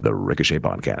 the Ricochet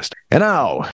podcast. And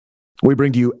now we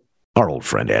bring to you our old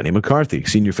friend Andy McCarthy,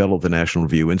 senior fellow at the National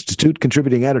Review Institute,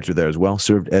 contributing editor there as well,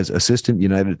 served as assistant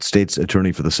United States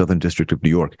attorney for the Southern District of New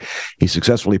York. He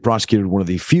successfully prosecuted one of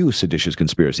the few seditious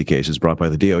conspiracy cases brought by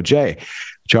the DOJ.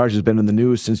 The charge has been in the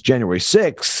news since January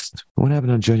 6th. What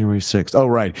happened on January 6th? Oh,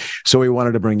 right. So we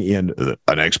wanted to bring in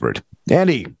an expert.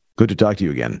 Andy, good to talk to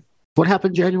you again. What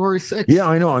happened January 6th? Yeah,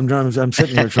 I know. I'm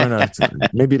sitting here trying to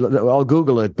maybe I'll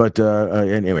Google it. But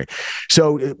anyway,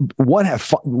 so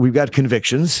we've got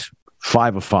convictions.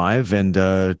 5 of 5 and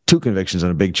 2 convictions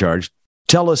on a big charge.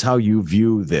 Tell us how you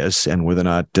view this and whether or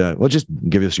not, just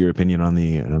give us your opinion on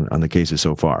the cases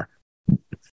so far.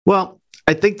 Well,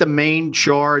 I think the main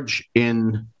charge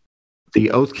in the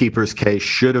Oath Keepers case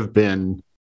should have been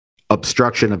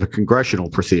obstruction of a congressional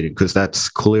proceeding, because that's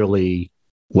clearly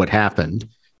what happened.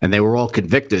 And they were all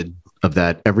convicted of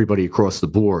that, everybody across the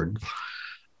board.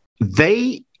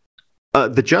 The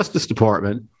Justice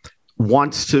Department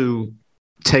wants to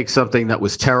take something that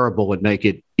was terrible and make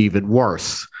it even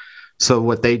worse. So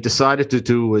what they decided to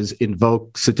do was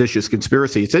invoke seditious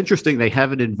conspiracy. It's interesting they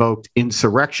haven't invoked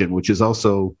insurrection, which is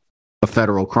also a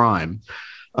federal crime.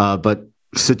 But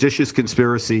seditious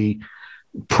conspiracy,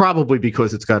 probably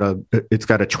because it's got a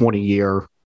 20-year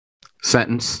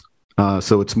sentence,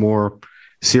 so it's more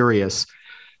serious.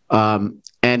 And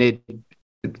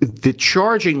the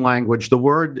charging language, the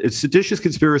word seditious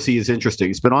conspiracy is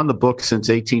interesting. It's been on the books since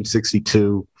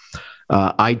 1862.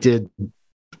 I did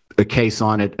a case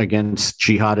on it against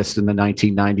jihadists in the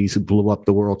 1990s who blew up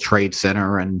the World Trade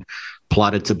Center and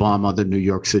plotted to bomb other New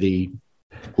York City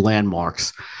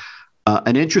landmarks.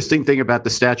 An interesting thing about the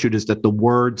statute is that the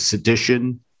word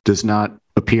sedition does not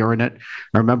appear in it.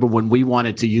 I remember when we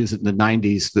wanted to use it in the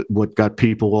 90s, what got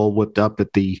people all whipped up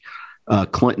at the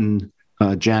Clinton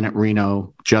Janet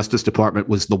Reno Justice Department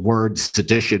was the word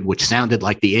sedition, which sounded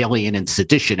like the Alien and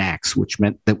Sedition Acts, which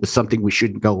meant that was something we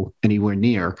shouldn't go anywhere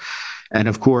near. And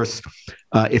of course,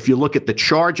 if you look at the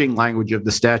charging language of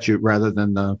the statute rather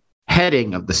than the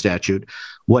heading of the statute,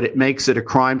 what it makes it a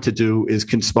crime to do is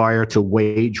conspire to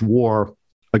wage war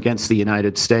against the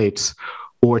United States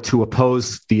or to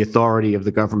oppose the authority of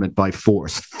the government by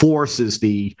force. Force is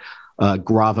the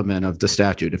gravamen of the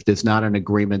statute. If there's not an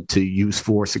agreement to use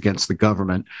force against the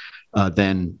government,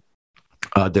 then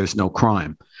there's no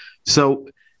crime. So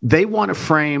they want to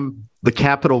frame the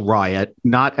Capitol riot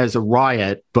not as a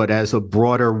riot, but as a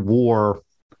broader war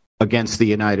against the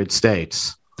United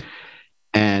States,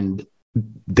 and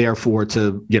therefore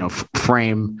to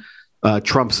frame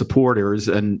Trump supporters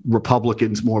and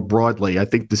Republicans more broadly. I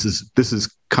think this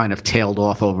is kind of tailed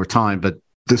off over time, but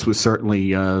this was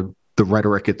certainly the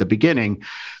rhetoric at the beginning,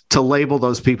 to label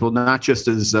those people not just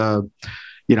as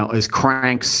as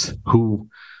cranks who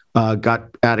got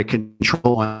out of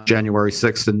control on January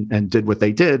 6th and did what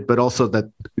they did, but also that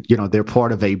they're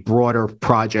part of a broader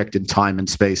project in time and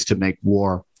space to make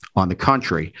war on the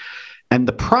country. And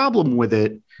the problem with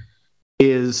it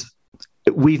is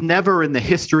we've never in the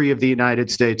history of the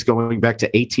United States, going back to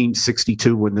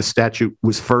 1862 when the statute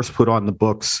was first put on the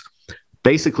books,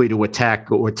 basically to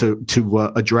attack or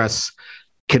to address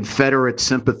Confederate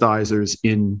sympathizers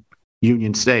in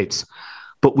Union states.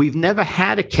 But we've never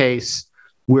had a case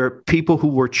where people who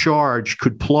were charged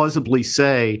could plausibly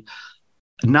say,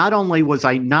 not only was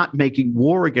I not making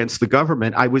war against the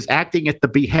government, I was acting at the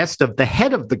behest of the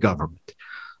head of the government,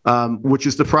 which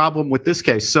is the problem with this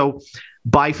case. So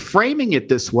by framing it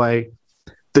this way,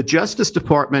 the Justice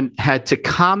Department had to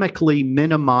comically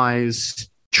minimize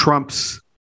Trump's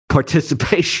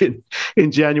participation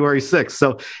in January 6th.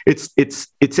 So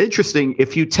it's interesting.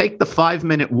 If you take the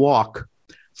 5-minute walk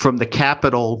from the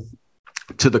Capitol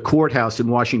to the courthouse in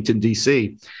Washington,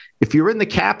 D.C., if you're in the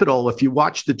Capitol, if you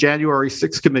watch the January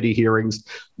 6th committee hearings,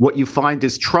 what you find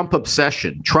is Trump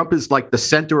obsession. Trump is like the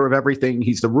center of everything.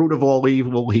 He's the root of all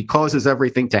evil. He causes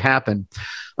everything to happen.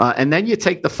 And then you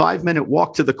take the 5-minute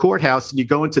walk to the courthouse and you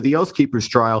go into the Oath Keepers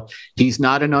trial. He's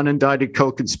not an unindicted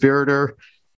co-conspirator.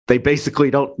 They basically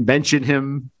don't mention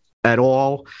him at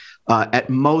all. At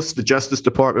most, the Justice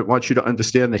Department wants you to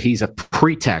understand that he's a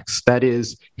pretext. That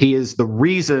is, he is the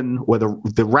reason or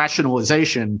the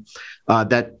rationalization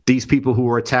that these people who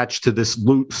are attached to this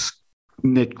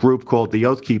loose-knit group called the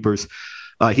Oath Keepers,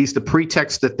 he's the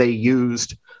pretext that they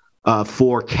used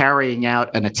for carrying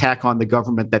out an attack on the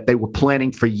government that they were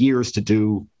planning for years to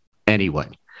do anyway.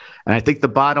 And I think the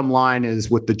bottom line is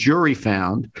what the jury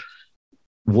found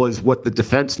was what the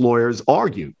defense lawyers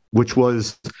argued, which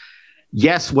was,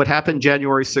 yes, what happened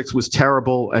January 6th was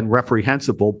terrible and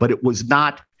reprehensible, but it was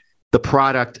not the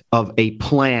product of a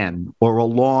plan or a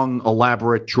long,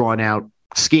 elaborate, drawn-out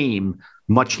scheme,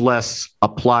 much less a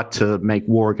plot to make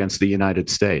war against the United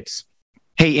States.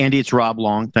 Hey, Andy, it's Rob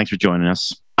Long. Thanks for joining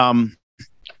us. Can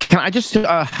I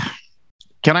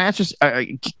ask?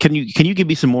 Can you give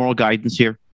me some moral guidance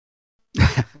here?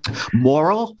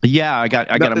 Moral? Yeah, I got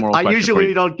a moral question. I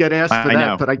usually don't get asked for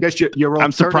that, but I guess your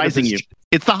I'm surprising you.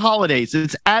 It's the holidays.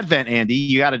 It's Advent, Andy.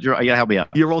 You got to help me out.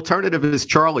 Your alternative is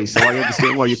Charlie, so I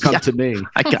understand why you come to me.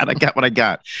 I got what I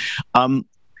got.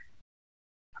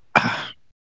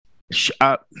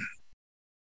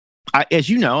 As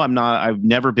you know, I've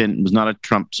never was not a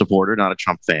Trump supporter, not a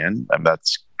Trump fan.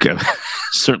 That's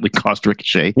certainly cost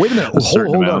Ricochet. Wait a minute.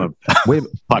 Hold on. Wait.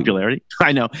 Popularity.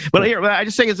 I know. But here, I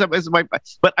just say it's my.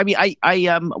 But I mean,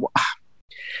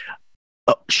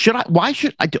 should I? Why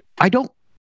should I? I don't.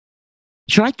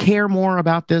 Should I care more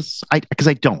about this? Because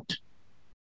I don't.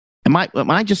 Am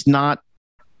I just not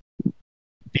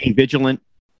being vigilant?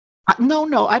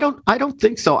 No, I don't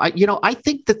think so. I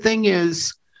think the thing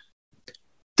is,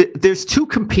 there's two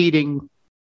competing.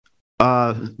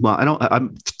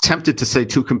 I'm tempted to say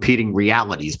two competing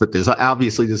realities, but there's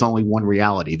only one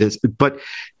reality. But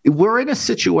we're in a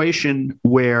situation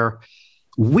where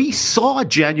we saw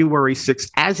January 6th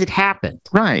as it happened.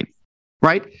 Right.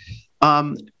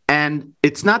 And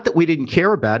it's not that we didn't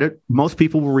care about it. Most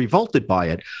people were revolted by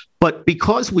it. But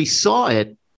because we saw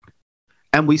it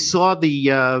and we saw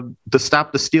the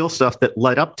Stop the Steal stuff that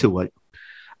led up to it,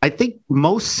 I think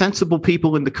most sensible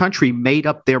people in the country made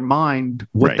up their mind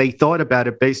what they thought about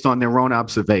it based on their own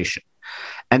observation.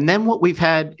 And then what we've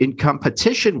had in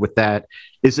competition with that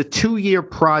is a 2-year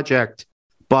project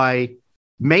by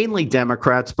mainly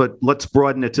Democrats, but let's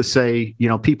broaden it to say,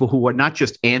 people who are not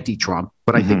just anti-Trump,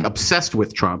 but I think obsessed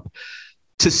with Trump,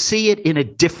 to see it in a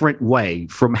different way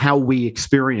from how we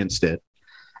experienced it.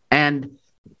 And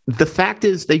the fact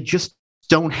is they just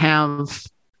don't have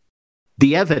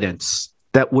the evidence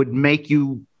that would make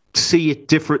you see it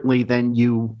differently than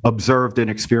you observed and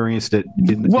experienced it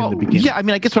in the beginning. Yeah, I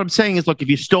mean, I guess what I'm saying is, look, if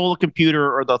you stole a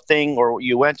computer or the thing, or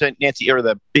you went to Nancy or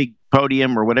the big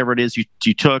podium or whatever it is you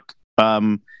took,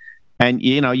 and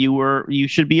you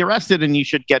should be arrested and you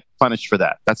should get punished for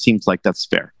that. That seems like that's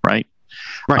fair, right?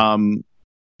 Right.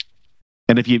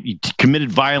 And if you committed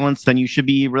violence, then you should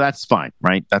be. That's fine,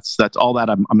 right? That's all that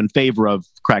I'm in favor of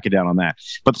cracking down on that.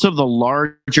 But sort of the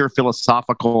larger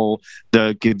philosophical,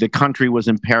 the country was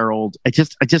imperiled. I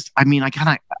just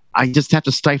have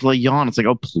to stifle a yawn. It's like,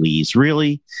 oh please,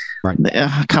 really? Right.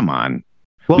 Come on.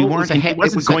 Well, they weren't going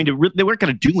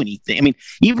to do anything. I mean,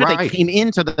 even if they came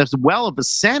into the well of the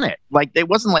Senate, like it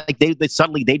wasn't like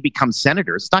they'd become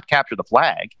senators. It's not capture the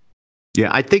flag. Yeah,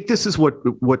 I think this is what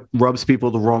rubs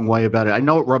people the wrong way about it. I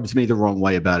know it rubs me the wrong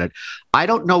way about it. I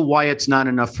don't know why it's not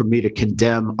enough for me to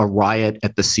condemn a riot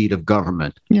at the seat of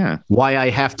government. Yeah. Why I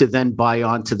have to then buy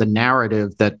onto the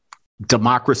narrative that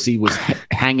democracy was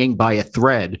hanging by a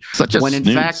thread. When in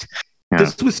fact,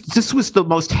 this was the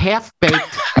most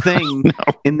half-baked thing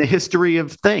in the history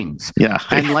of things. Yeah.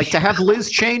 And like to have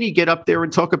Liz Cheney get up there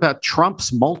and talk about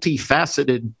Trump's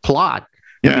multifaceted plot.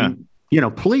 Yeah. I mean,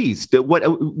 please.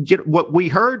 What we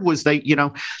heard was they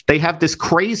have this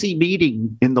crazy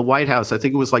meeting in the White House. I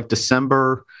think it was like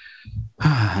December,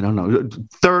 I don't know,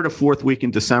 third or fourth week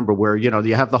in December, where you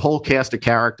have the whole cast of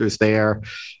characters there,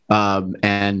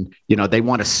 and they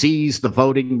want to seize the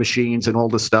voting machines and all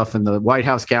this stuff. And the White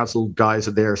House counsel guys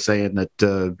are there saying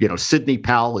that Sidney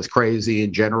Powell is crazy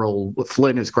and General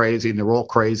Flynn is crazy, and they're all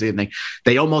crazy, and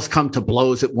they almost come to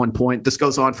blows at one point. This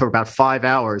goes on for about 5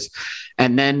 hours,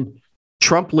 and then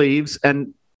Trump leaves,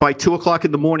 and by 2:00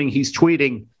 in the morning, he's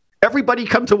tweeting, "Everybody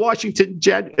come to Washington,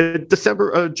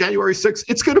 January 6th.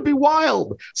 It's going to be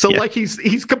wild." So like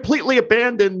he's completely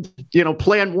abandoned,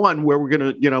 plan one, where we're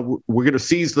going to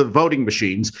seize the voting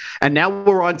machines. And now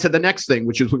we're on to the next thing,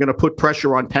 which is we're going to put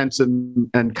pressure on Pence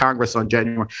and Congress on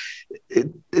January.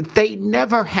 They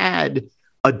never had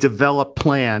a developed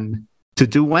plan to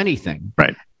do anything.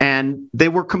 Right. And they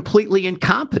were completely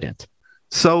incompetent.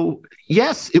 So,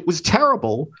 yes, it was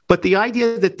terrible, but the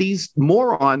idea that these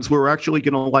morons were actually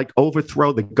going to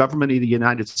overthrow the government of the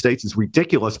United States is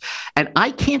ridiculous. And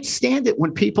I can't stand it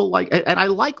when people and I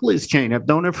like Liz Cheney. I've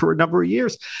known her for a number of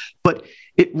years, but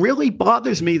it really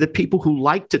bothers me that people who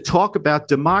like to talk about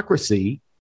democracy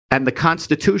and the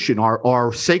Constitution,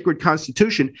 our sacred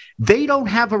Constitution, they don't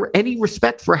have any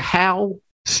respect for how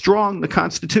strong the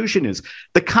Constitution is.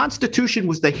 The Constitution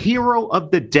was the hero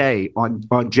of the day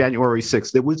on January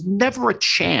 6th. There was never a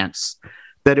chance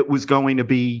that it was going to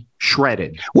be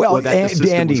shredded. Well,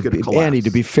 Andy, to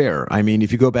be fair, I mean,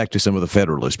 if you go back to some of the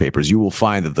Federalist Papers, you will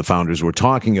find that the founders were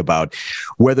talking about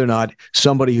whether or not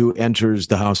somebody who enters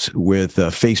the House with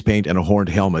face paint and a horned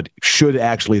helmet should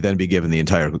actually then be given the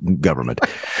entire government.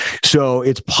 So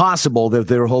it's possible that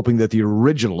they were hoping that the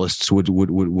originalists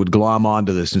would glom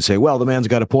onto this and say, well, the man's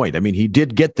got a point. I mean, he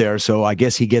did get there, so I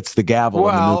guess he gets the gavel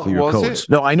in the nuclear codes.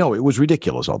 No, I know. It was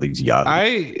ridiculous, all these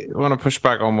I want to push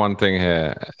back on one thing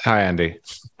here. Hi, Andy.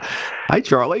 Hi,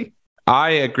 Charlie. I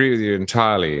agree with you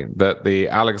entirely that the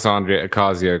Alexandria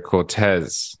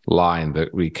Ocasio-Cortez line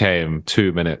that we came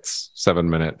 7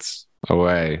 minutes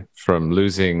away from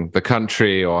losing the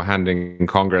country or handing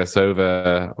Congress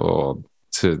over or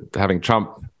to having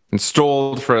Trump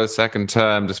installed for a second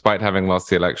term despite having lost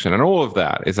the election, and all of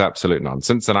that is absolute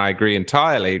nonsense. And I agree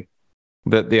entirely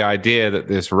that the idea that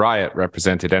this riot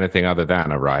represented anything other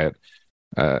than a riot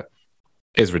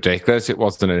is ridiculous. It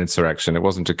wasn't an insurrection. It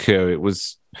wasn't a coup. It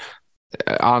was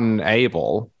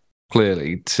unable,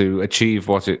 clearly, to achieve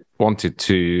what it wanted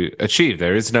to achieve.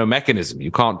 There is no mechanism.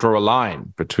 You can't draw a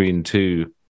line between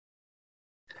two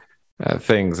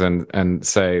things and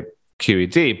say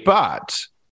QED. But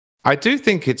I do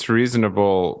think it's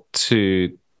reasonable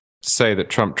to say that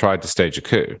Trump tried to stage a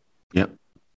coup. Yep.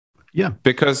 Yeah.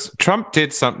 Because Trump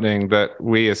did something that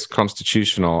we as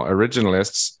constitutional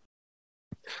originalists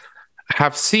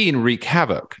have seen wreak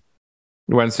havoc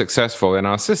when successful in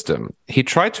our system. He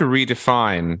tried to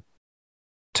redefine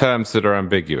terms that are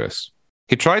ambiguous.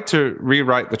 He tried to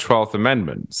rewrite the 12th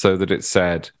Amendment so that it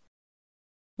said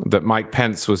that Mike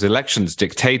Pence was elections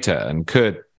dictator and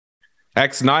could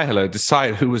ex nihilo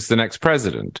decide who was the next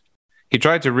president. He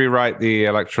tried to rewrite the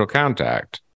Electoral Count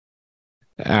Act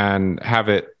and have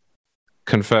it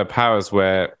confer powers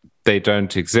where they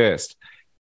don't exist.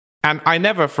 And I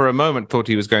never for a moment thought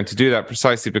he was going to do that,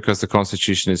 precisely because the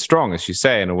Constitution is strong, as you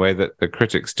say, in a way that the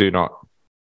critics do not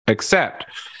accept.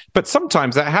 But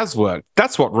sometimes that has worked.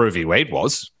 That's what Roe v. Wade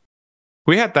was.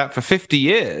 We had that for 50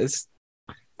 years.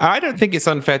 I don't think it's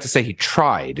unfair to say he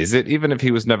tried, is it? Even if he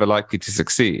was never likely to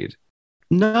succeed.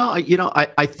 No,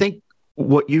 I think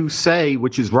what you say,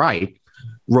 which is right,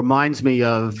 reminds me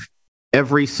of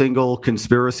every single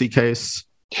conspiracy case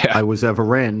I was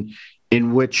ever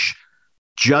in which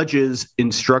judges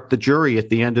instruct the jury at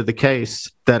the end of the case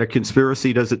that a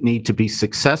conspiracy doesn't need to be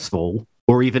successful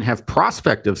or even have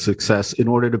prospect of success in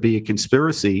order to be a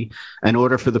conspiracy, in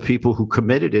order for the people who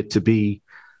committed it to be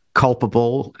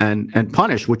culpable and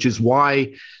punished, which is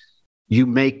why you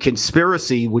make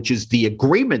conspiracy, which is the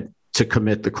agreement to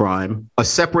commit the crime, a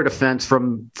separate offense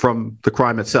from the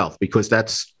crime itself, because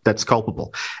that's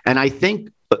culpable. And I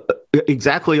think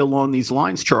exactly along these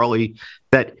lines, Charlie,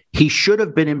 that he should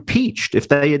have been impeached if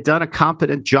they had done a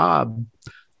competent job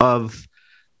of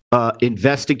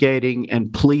investigating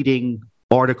and pleading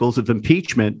articles of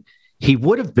impeachment. He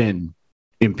would have been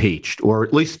impeached, or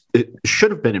at least it should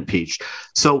have been impeached.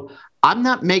 So I'm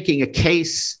not making a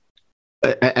case,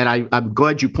 and I'm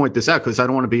glad you point this out, because I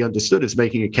don't want to be understood as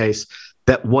making a case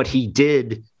that what he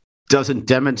did doesn't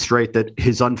demonstrate that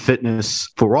his unfitness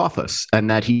for office, and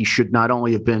that he should not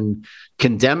only have been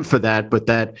condemned for that, but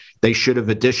that they should have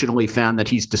additionally found that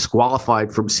he's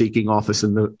disqualified from seeking office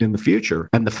in the future.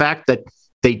 And the fact that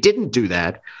they didn't do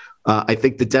that, I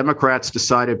think the Democrats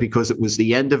decided because it was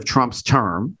the end of Trump's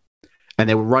term and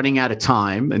they were running out of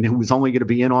time, and he was only going to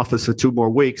be in office for 2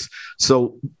 more weeks.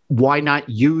 So why not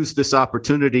use this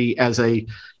opportunity as a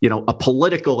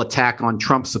political attack on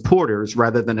Trump supporters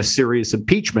rather than a serious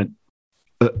impeachment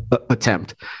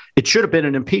attempt? It should have been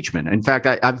an impeachment. In fact,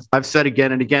 I've said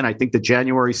again and again, I think the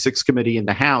January 6th committee in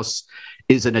the House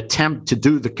is an attempt to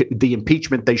do the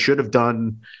impeachment they should have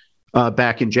done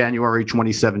back in January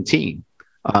 2017.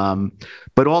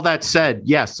 But all that said,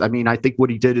 yes, I mean, I think what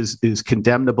he did is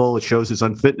condemnable. It shows his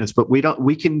unfitness, but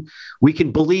we can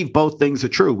believe both things are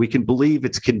true. We can believe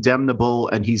it's condemnable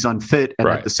and he's unfit, and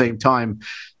at the same time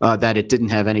that it didn't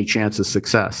have any chance of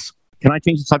success. Can I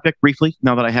change the subject briefly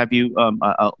now that I have you?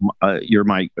 You're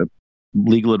my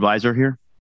legal advisor here.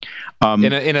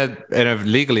 In a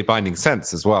legally binding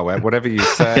sense as well. Whatever you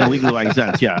say, in a legally binding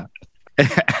sense, yeah.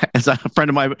 As a friend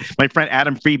of my friend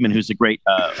Adam Friedman, who's a great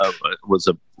was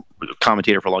a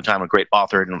commentator for a long time, a great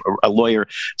author and a lawyer,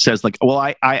 says like, well,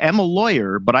 I am a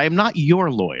lawyer, but I am not your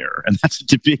lawyer, and that's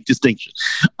a big distinction.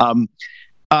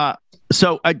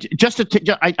 So I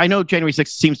know January 6th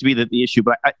seems to be the issue,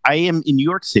 but I am in New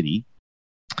York City,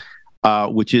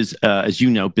 which is, as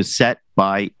you know, beset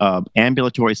by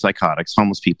ambulatory psychotics,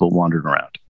 homeless people wandering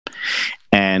around.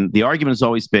 And the argument has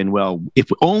always been, well, if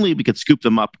only we could scoop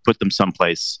them up, put them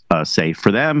someplace safe for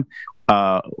them,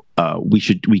 we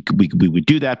would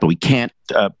do that, but we can't,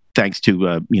 thanks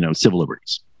to civil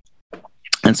liberties.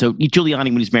 And so Giuliani,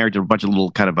 when he's married, did a bunch of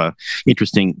little kind of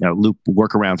interesting loop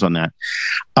workarounds on that.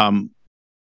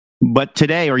 But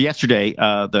today or yesterday,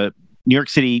 the New York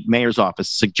City mayor's office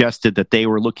suggested that they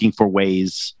were looking for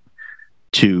ways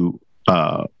to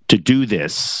do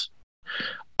this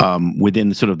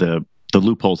within sort of the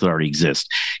loopholes that already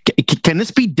exist. Can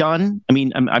this be done? I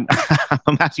mean, I'm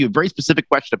asking you a very specific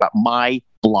question about my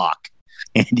block,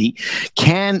 Andy.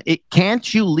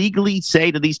 Can't you legally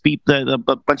say to these people, a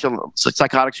bunch of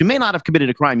psychotics who may not have committed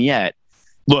a crime yet,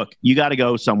 look, you got to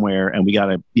go somewhere and we got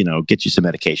to, get you some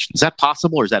medication? Is that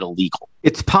possible, or is that illegal?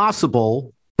 It's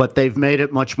possible, but they've made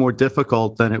it much more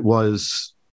difficult than it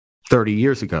was 30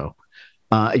 years ago.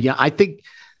 I think,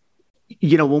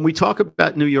 when we talk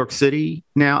about New York City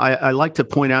now, I like to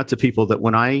point out to people that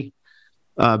when I,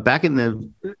 back in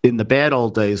the bad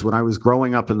old days, when I was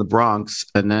growing up in the Bronx,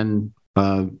 and then,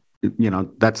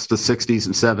 that's the 60s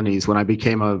and 70s, when I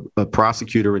became a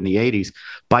prosecutor in the 80s,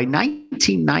 by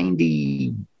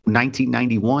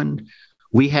 1991,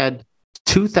 we had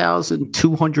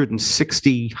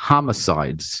 2,260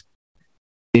 homicides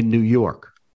in New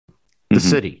York, the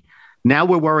city. Now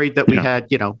we're worried that we had,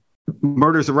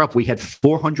 murders are up. We had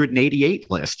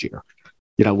 488 last year,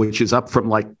 which is up from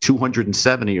like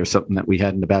 270 or something that we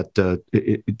had in about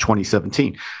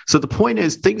 2017. So the point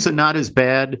is, things are not as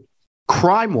bad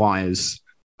crime-wise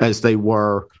as they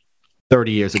were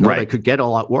 30 years ago. Right. They could get a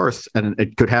lot worse, and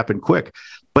it could happen quick.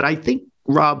 But I think,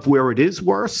 Rob, where it is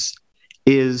worse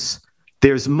is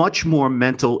there's much more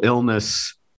mental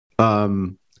illness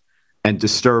and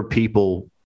disturbed people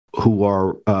who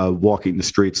are walking the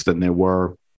streets than there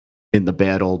were in the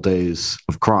bad old days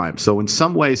of crime. So in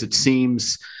some ways, it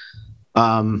seems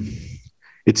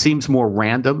more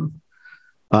random.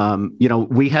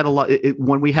 We had a lot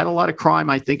when we had a lot of crime.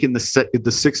 I think in the 60s,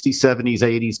 70s,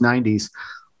 80s, 90s,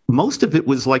 most of it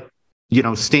was like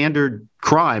standard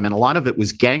crime, and a lot of it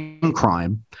was gang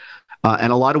crime.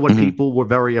 And a lot of what people were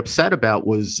very upset about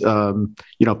was,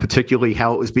 particularly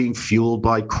how it was being fueled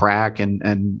by crack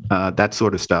and that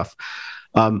sort of stuff.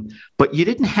 But you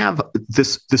didn't have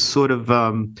this sort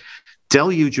of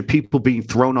deluge of people being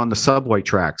thrown on the subway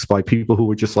tracks by people who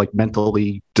were just like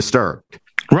mentally disturbed.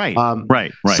 Right.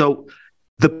 Right. So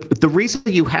the reason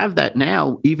you have that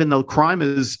now, even though crime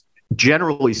is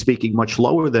generally speaking, much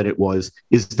lower than it was,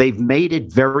 is they've made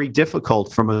it very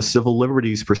difficult from a civil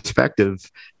liberties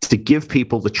perspective to give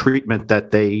people the treatment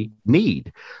that they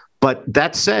need. But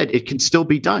that said, it can still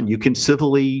be done. You can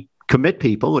civilly commit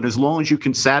people, and as long as you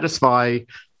can satisfy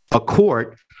a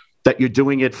court that you're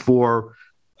doing it for,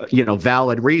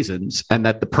 valid reasons, and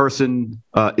that the person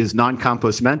is non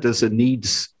compos mentis and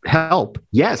needs help,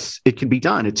 yes, it can be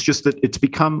done. It's just that it's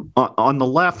become on the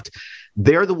left.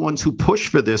 They're the ones who push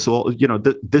for this.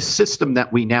 This system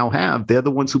that we now have, they're the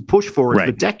ones who push for it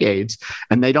for decades,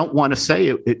 and they don't want to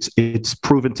say it's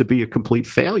proven to be a complete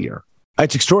failure.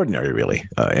 It's extraordinary, really.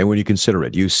 And when you consider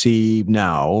it, you see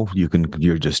now,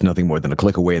 you're just nothing more than a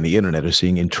click away on the internet of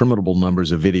seeing interminable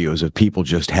numbers of videos of people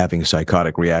just having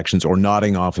psychotic reactions or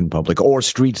nodding off in public, or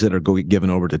streets that are given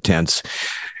over to tents.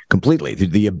 Completely.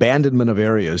 The abandonment of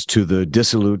areas to the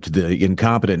dissolute, the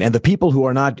incompetent, and the people who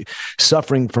are not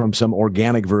suffering from some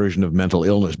organic version of mental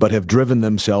illness, but have driven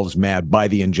themselves mad by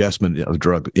the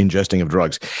ingesting of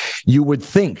drugs. You would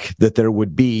think that there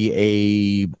would be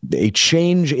a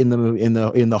change in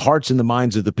the hearts and the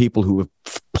minds of the people who have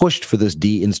pushed for this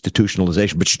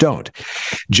deinstitutionalization, but you don't.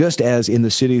 Just as in the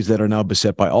cities that are now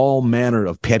beset by all manner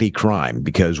of petty crime,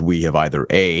 because we have either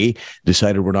A,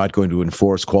 decided we're not going to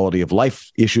enforce quality of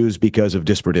life issues because of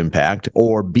disparate impact,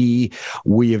 or B,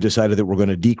 we have decided that we're going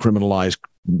to decriminalize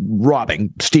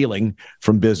robbing, stealing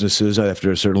from businesses after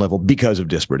a certain level because of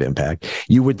disparate impact.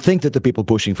 You would think that the people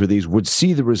pushing for these would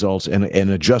see the results and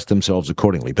adjust themselves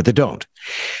accordingly, but they don't.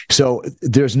 So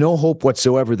there's no hope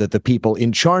whatsoever that the people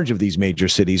in charge of these major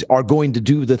cities are going to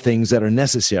do the things that are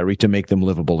necessary to make them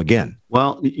livable again.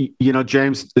 Well,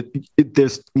 James,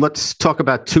 let's talk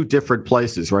about two different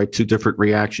places, right? Two different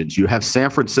reactions. You have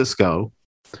San Francisco,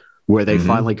 where they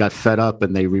finally got fed up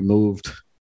and they removed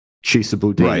Chesa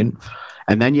Boudin. Right.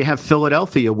 And then you have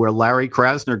Philadelphia, where Larry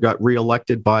Krasner got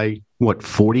reelected by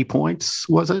 40 points,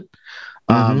 was it?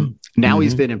 Now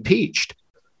he's been impeached.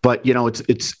 But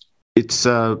it's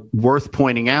worth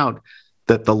pointing out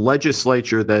that the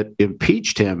legislature that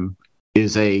impeached him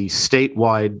is a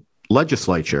statewide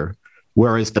legislature,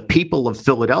 whereas the people of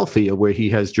Philadelphia, where he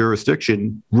has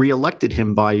jurisdiction, reelected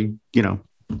him by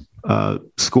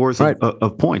scores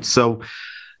of points. So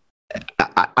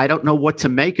I don't know what to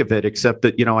make of it, except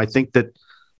that, I think that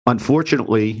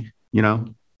unfortunately,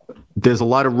 there's a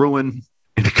lot of ruin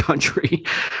in the country.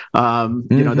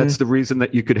 That's the reason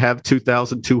that you could have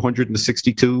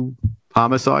 2,262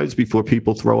 homicides before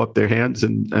people throw up their hands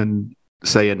and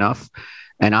say enough.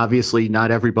 And obviously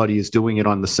not everybody is doing it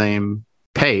on the same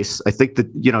pace. I think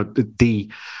that,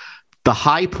 the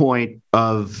high point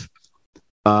of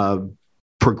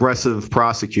progressive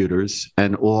prosecutors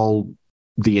and all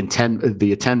the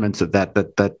attendance of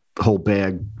that whole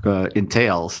bag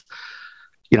entails,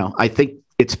 I think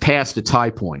it's past its high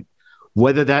point.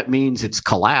 Whether that means it's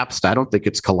collapsed, I don't think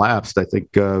it's collapsed. I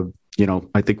think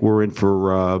I think we're in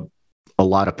for a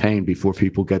lot of pain before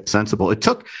people get sensible. It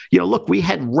took, look, we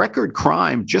had record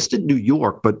crime just in New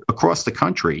York, but across the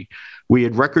country, we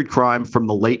had record crime from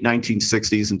the late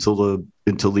 1960s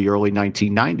until the early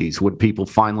 1990s, when people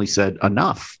finally said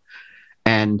enough.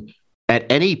 And at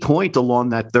any point along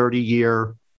that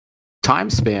 30-year time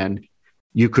span,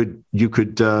 you could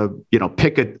pick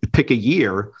a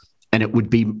year, and it would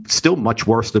be still much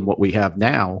worse than what we have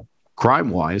now,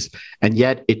 crime-wise. And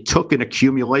yet it took an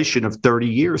accumulation of 30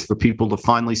 years for people to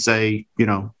finally say,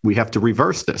 we have to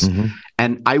reverse this.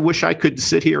 And I wish I could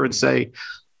sit here and say,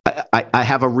 I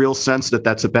have a real sense that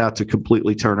that's about to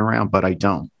completely turn around, but I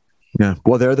don't. Yeah.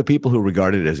 Well, there are the people who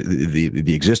regard it as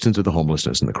the existence of the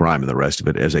homelessness and the crime and the rest of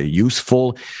it as a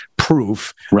useful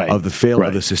proof of of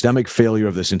the systemic failure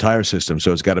of this entire system.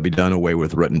 So it's got to be done away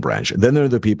with, root and branch. Then there are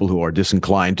the people who are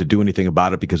disinclined to do anything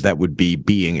about it because that would be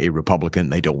being a Republican.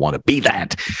 They don't want to be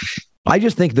that. I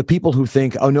just think the people who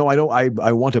think, oh, no, I don't.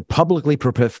 I want to publicly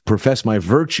profess my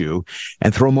virtue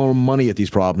and throw more money at these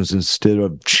problems instead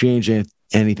of changing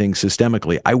anything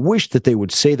systemically. I wish that they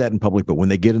would say that in public, but when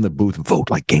they get in the booth,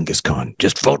 vote like Genghis Khan.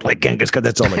 Just vote like Genghis Khan.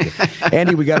 That's all they do.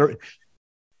 Andy, we got to.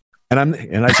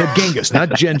 And I said Genghis, not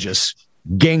Gengis.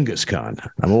 Genghis Khan.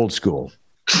 I'm old school.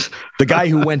 The guy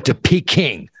who went to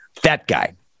Peking. That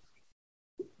guy.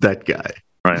 That guy.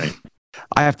 Right.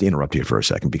 I have to interrupt you for a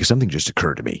second because something just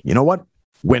occurred to me. You know what?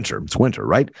 Winter. It's winter,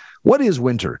 right? What is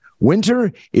winter?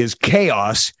 Winter is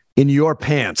chaos in your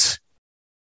pants.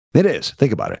 It is.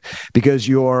 Think about it. Because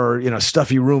you're in a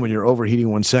stuffy room and you're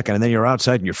overheating 1 second, and then you're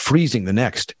outside and you're freezing the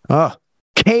next.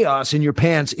 Chaos in your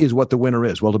pants is what the winter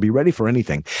is. Well, to be ready for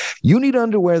anything, you need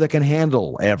underwear that can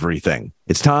handle everything.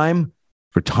 It's time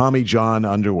for Tommy John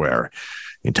underwear.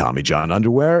 In Tommy John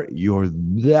underwear, you're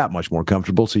that much more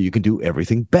comfortable, so you can do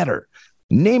everything better.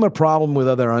 Name a problem with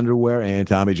other underwear, and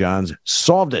Tommy John's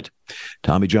solved it.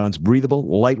 Tommy John's breathable,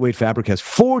 lightweight fabric has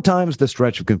 4 times the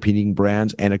stretch of competing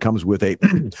brands, and it comes with a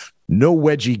no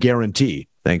wedgie guarantee,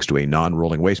 thanks to a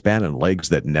non-rolling waistband and legs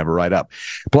that never ride up.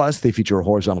 Plus, they feature a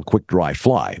horizontal quick-dry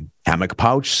fly. Hammock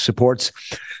pouch supports,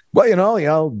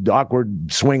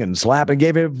 awkward swing and slap, and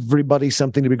gave everybody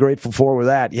something to be grateful for with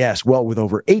that. Yes, well, with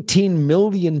over 18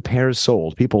 million pairs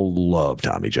sold, people love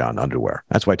Tommy John underwear.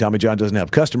 That's why Tommy John doesn't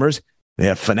have customers. They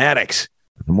have fanatics.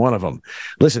 I'm one of them.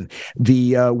 Listen,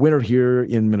 the winter here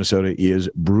in Minnesota is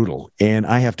brutal, and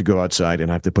I have to go outside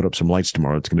and I have to put up some lights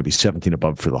tomorrow. It's going to be 17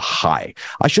 above for the high.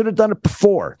 I should have done it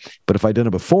before, but if I'd done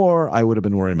it before, I would have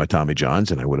been wearing my Tommy Johns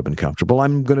and I would have been comfortable.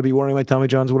 I'm going to be wearing my Tommy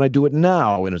Johns when I do it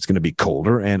now, and it's going to be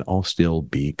colder, and I'll still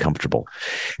be comfortable.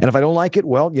 And if I don't like it,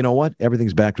 well, you know what?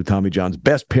 Everything's back to Tommy John's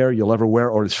best pair you'll ever wear,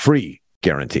 or it's free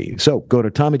guarantee. So go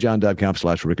to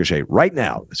TommyJohn.com/ricochet right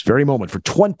now, this very moment, for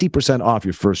 20% off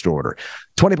your first order.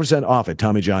 20% off at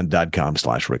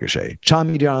TommyJohn.com/ricochet.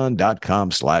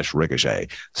 TommyJohn.com/ricochet.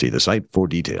 See the site for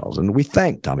details. And we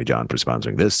thank Tommy John for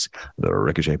sponsoring this, the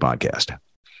Ricochet podcast.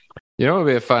 You know what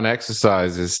would be a fun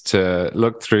exercise is to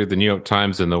look through the New York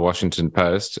Times and the Washington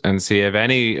Post and see if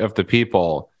any of the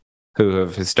people who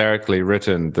have hysterically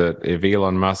written that if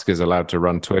Elon Musk is allowed to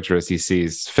run Twitter as he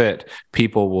sees fit,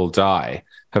 people will die,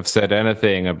 have said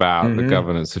anything about the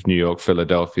governance of New York,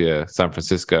 Philadelphia, San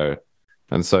Francisco,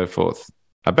 and so forth.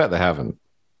 I bet they haven't.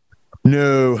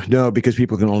 No, because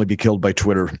people can only be killed by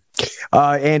Twitter.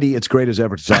 Andy, it's great as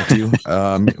ever to talk to you.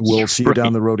 We'll see you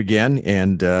down the road again.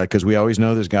 And because we always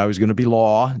know there's always going to be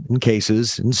law and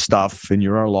cases and stuff, and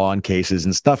you're our law and cases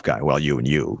and stuff guy. Well, you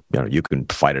can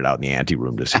fight it out in the ante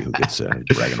room to see who gets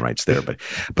bragging rights there. But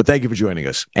thank you for joining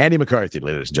us. Andy McCarthy,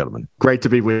 ladies and gentlemen. Great to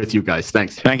be with you guys.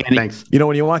 Thanks. Thanks. You know,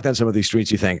 when you walk down some of these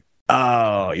streets, you think,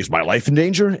 oh, is my life in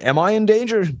danger? Am I in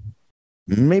danger?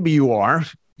 Maybe you are.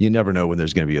 You never know when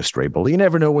there's going to be a stray bullet. You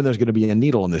never know when there's going to be a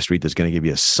needle in the street that's going to give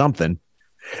you something.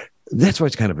 That's why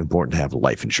it's kind of important to have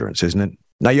life insurance, isn't it?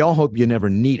 Now, you all hope you never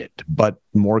need it, but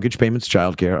mortgage payments,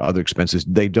 childcare, other expenses,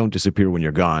 they don't disappear when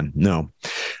you're gone. No,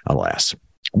 alas.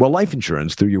 Well, life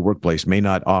insurance through your workplace may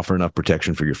not offer enough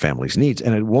protection for your family's needs,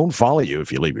 and it won't follow you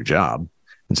if you leave your job.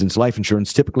 And since life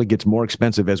insurance typically gets more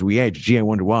expensive as we age, gee, I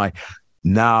wonder why.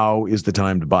 Now is the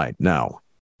time to buy it. Now.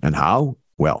 And how?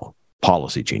 Well,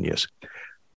 Policy Genius.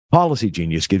 Policy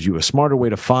Genius gives you a smarter way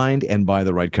to find and buy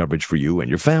the right coverage for you and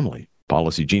your family.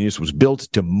 Policy Genius was built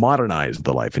to modernize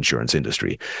the life insurance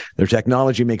industry. Their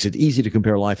technology makes it easy to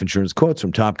compare life insurance quotes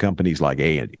from top companies like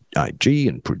AIG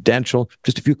and Prudential.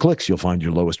 Just a few clicks, you'll find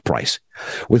your lowest price.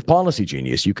 With Policy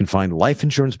Genius, you can find life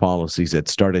insurance policies that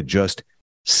start at just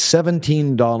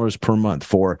 $17 per month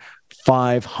for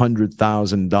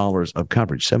 $500,000 of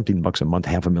coverage. $17 a month,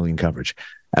 $500,000 coverage.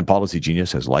 And Policy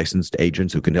Genius has licensed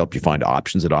agents who can help you find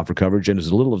options that offer coverage in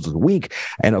as little as a week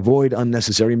and avoid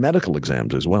unnecessary medical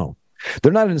exams as well.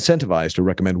 They're not incentivized to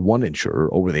recommend one insurer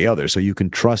over the other, so you can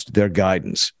trust their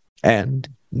guidance. And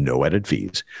no added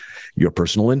fees. Your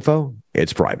personal info,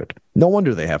 it's private. No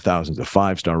wonder they have thousands of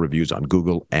 5-star reviews on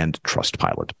Google and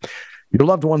Trustpilot. Your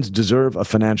loved ones deserve a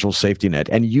financial safety net,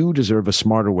 and you deserve a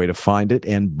smarter way to find it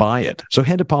and buy it. So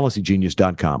head to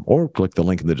PolicyGenius.com or click the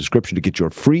link in the description to get your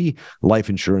free life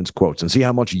insurance quotes and see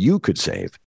how much you could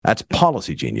save. That's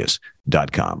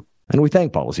PolicyGenius.com. And we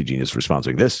thank Policy Genius for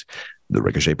sponsoring this, the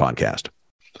Ricochet podcast.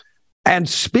 And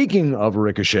speaking of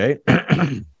Ricochet,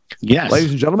 yes,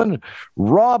 ladies and gentlemen,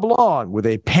 Rob Long with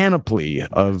a panoply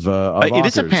of it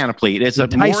is a panoply. It is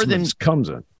more than comes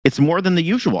in. It's more than the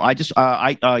usual. I just,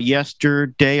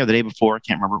 yesterday or the day before, I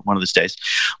can't remember, one of those days,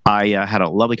 I had a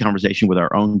lovely conversation with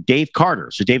our own Dave Carter.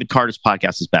 So David Carter's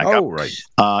podcast is back up. Oh, right.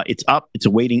 It's up. It's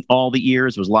awaiting all the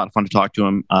ears. It was a lot of fun to talk to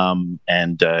him.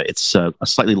 And it's a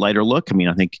slightly lighter look. I mean,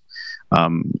 I think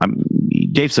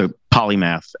Dave's a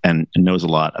polymath and knows a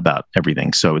lot about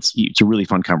everything. So it's a really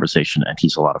fun conversation, and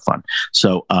he's a lot of fun.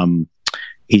 So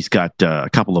he's got a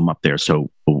couple of them up there.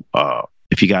 So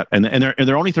if you got, and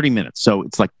they're only 30 minutes. So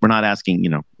it's like, we're not asking,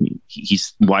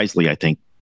 he's wisely, I think,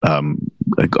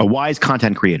 a wise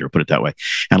content creator, put it that way,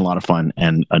 and a lot of fun,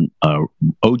 and an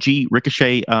OG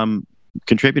Ricochet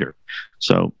contributor.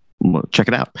 So check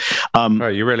it out. Oh,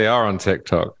 you really are on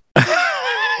TikTok.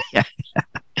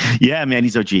 Yeah, man,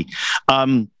 he's OG.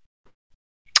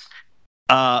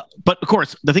 But of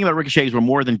course, the thing about Ricochet is we're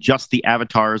more than just the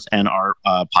avatars and our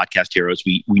podcast heroes.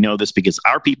 We know this because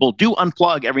our people do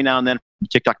unplug every now and then from the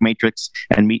TikTok matrix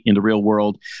and meet in the real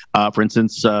world. For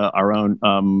instance, our own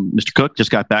Mr. Cook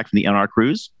just got back from the NR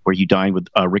cruise where he dined with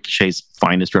Ricochet's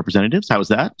finest representatives. How was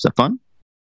that? Was that fun?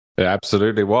 It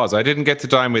absolutely was. I didn't get to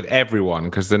dine with everyone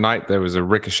because the night there was a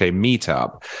Ricochet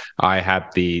meetup, I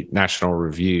had the National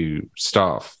Review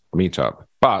staff meetup.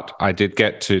 But I did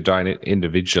get to dine it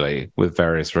individually with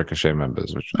various Ricochet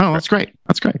members. That's great.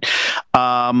 That's great.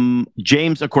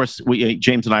 James, of course,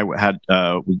 James and I had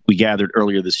we gathered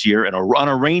earlier this year on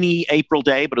a rainy April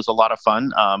day, but it was a lot of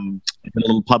fun. A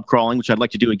little pub crawling, which I'd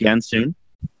like to do again soon.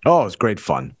 Oh, it's great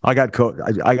fun. I got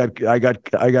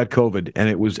COVID, and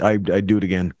it was I'd do it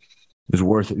again. It was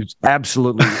worth it. It's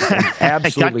absolutely I got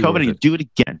COVID, and do it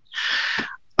again.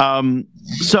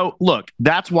 So look,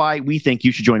 that's why we think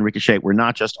you should join Ricochet. We're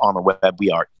not just on the web.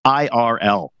 We are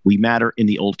IRL. We matter in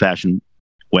the old-fashioned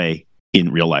way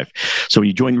in real life. So when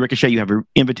you join Ricochet, you have an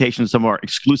invitation to some of our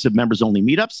exclusive members-only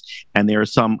meetups, and there are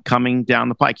some coming down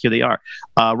the pike. Here they are.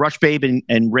 Rush Babe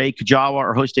and Ray Kajawa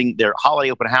are hosting their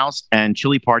holiday open house and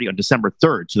chili party on December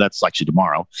 3rd. So that's actually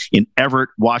tomorrow in Everett,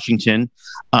 Washington.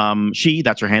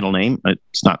 That's her handle name.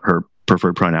 It's not her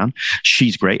preferred pronoun.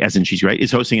 She's great, as in she's great,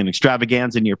 is hosting an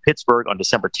extravaganza near Pittsburgh on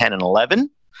December 10 and 11.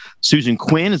 Susan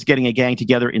Quinn is getting a gang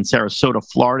together in Sarasota,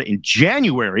 Florida in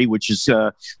January, which is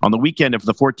on the weekend of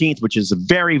the 14th, which is a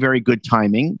very, very good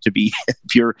timing to be,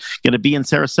 if you're going to be in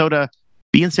Sarasota,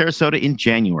 in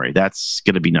January. That's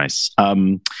going to be nice.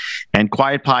 And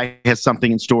Quiet Pie has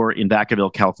something in store in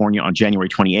Vacaville, California on January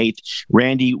 28th.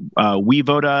 Randy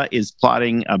Wevoda is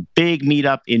plotting a big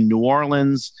meetup in New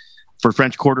Orleans for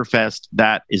French Quarter Fest.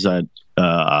 That is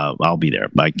I'll be there.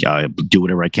 I do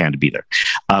whatever I can to be there.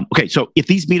 Okay, so if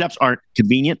these meetups aren't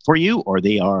convenient for you, or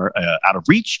they are out of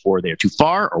reach, or they're too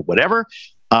far, or whatever,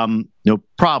 no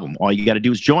problem. All you got to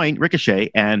do is join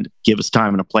Ricochet and give us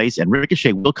time and a place, and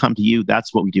Ricochet will come to you.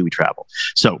 That's what we do. We travel.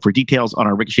 So for details on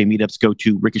our Ricochet meetups, go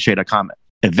to ricochet.com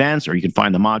events, or you can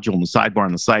find the module in the sidebar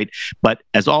on the site. But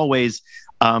as always,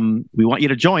 we want you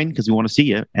to join because we want to see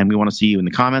you, and we want to see you in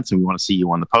the comments, and we want to see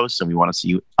you on the posts, and we want to see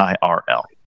you IRL.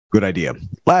 Good idea.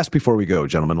 Before we go,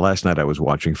 gentlemen, last night I was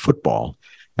watching football,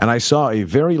 and I saw a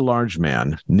very large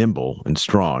man, nimble and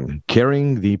strong,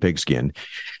 carrying the pigskin,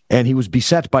 and he was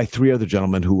beset by three other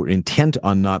gentlemen who were intent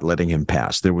on not letting him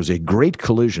pass. There was a great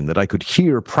collision that I could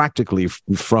hear practically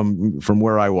from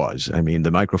where I was. I mean,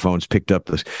 the microphones picked up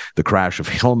the crash of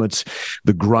helmets,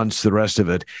 the grunts, the rest of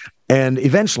it, and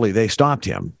eventually they stopped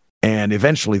him. And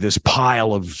eventually this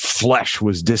pile of flesh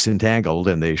was disentangled,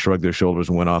 and they shrugged their shoulders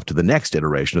and went off to the next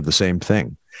iteration of the same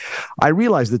thing. I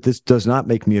realize that this does not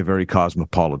make me a very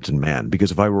cosmopolitan man, because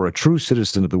if I were a true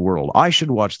citizen of the world, I should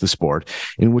watch the sport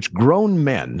in which grown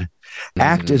men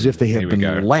act as if they have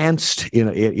been lanced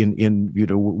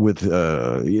with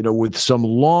some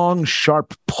long,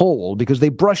 sharp pole because they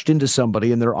brushed into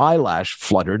somebody and their eyelash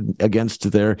fluttered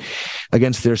against their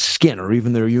skin or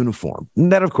even their uniform.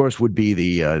 And that, of course, would be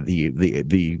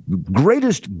the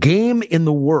greatest game in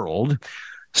the world,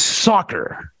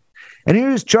 soccer. And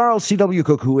here's Charles C.W.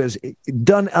 Cook, who has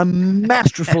done a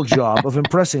masterful job of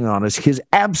impressing on us his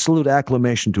absolute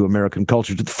acclamation to American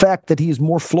culture, to the fact that he is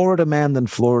more Florida man than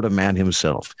Florida man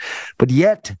himself. But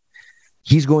yet,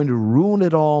 he's going to ruin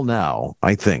it all now,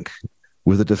 I think,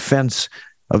 with a defense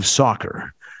of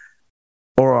soccer.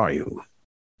 Or are you?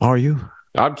 Are you?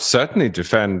 I'd certainly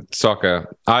defend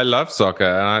soccer. I love soccer,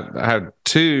 and I have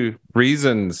two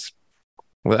reasons.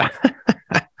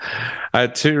 I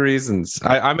had two reasons.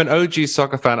 I'm an OG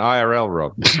soccer fan, IRL,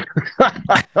 Rob.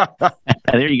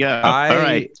 There you go. All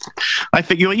right. I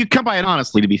think you come by it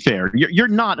honestly, to be fair. You're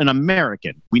not an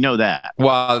American. We know that.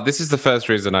 Well, this is the first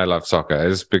reason I love soccer,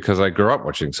 is because I grew up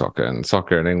watching soccer, and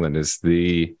soccer in England is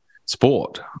the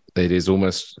sport. It is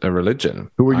almost a religion.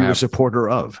 Who are you a supporter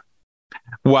of?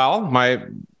 Well, my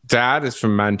dad is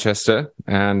from Manchester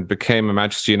and became a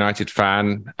Manchester United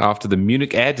fan after the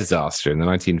Munich air disaster in the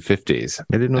 1950s.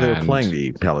 I didn't know they were playing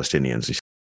the Palestinians.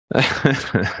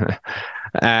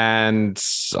 And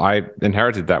I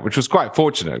inherited that, which was quite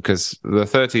fortunate because the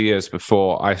 30 years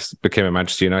before I became a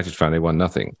Manchester United fan, they won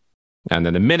nothing. And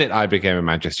then the minute I became a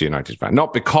Manchester United fan,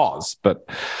 not because, but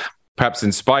perhaps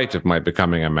in spite of my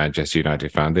becoming a Manchester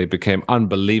United fan, they became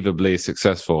unbelievably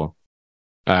successful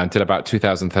until about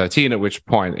 2013, at which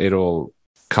point it all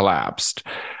collapsed.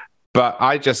 But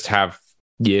I just have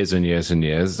years and years and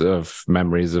years of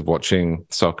memories of watching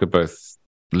soccer, both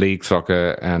league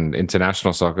soccer and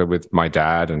international soccer, with my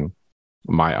dad and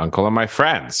my uncle and my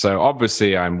friends. So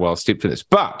obviously I'm well steeped in this.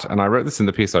 But, and I wrote this in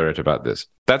the piece I wrote about this,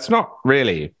 that's not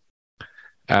really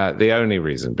the only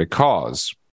reason,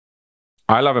 because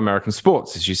I love American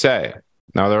sports, as you say.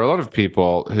 Now, there are a lot of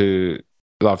people who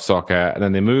love soccer, and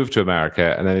then they move to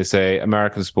America, and then they say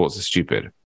American sports are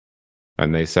stupid.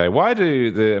 And they say, why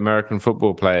do the American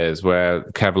football players wear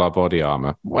Kevlar body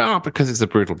armor? Well, because it's a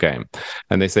brutal game.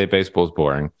 And they say baseball's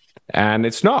boring. And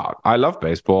it's not. I love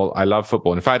baseball. I love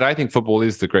football. In fact, I think football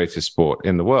is the greatest sport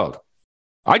in the world.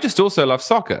 I just also love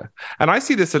soccer. And I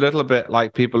see this a little bit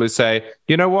like people who say,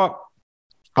 you know what?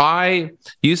 I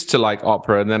used to like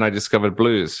opera, and then I discovered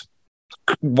blues.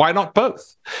 Why not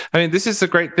both? I mean, this is the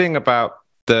great thing about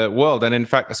the world. And in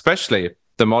fact, especially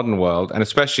the modern world, and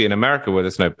especially in America where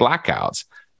there's no blackouts,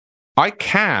 I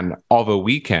can, of a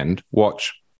weekend,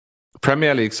 watch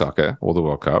Premier League soccer or the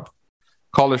World Cup,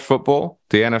 college football,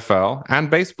 the NFL, and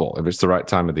baseball if it's the right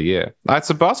time of the year. That's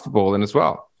a basketball in as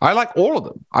well. I like all of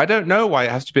them. I don't know why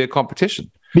it has to be a competition.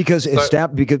 Because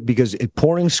because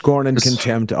pouring scorn and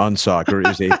contempt on soccer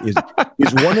is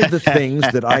one of the things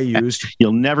that I used.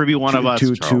 You'll never be one of us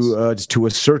to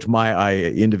assert my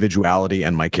individuality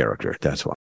and my character. That's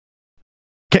why.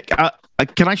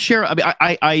 Can I share?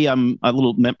 I mean, a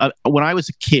little. When I was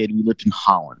a kid, we lived in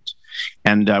Holland,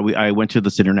 and I went to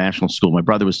this international school. My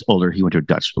brother was older; he went to a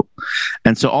Dutch school,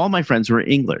 and so all my friends were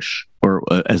English, or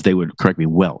as they would correct me,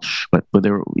 Welsh. But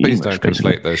they were Please English, don't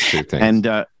conflate those two things.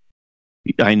 And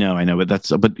I know,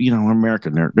 but you know, we're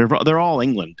American. They're all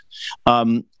England.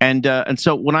 And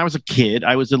so when I was a kid,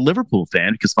 I was a Liverpool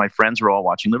fan because my friends were all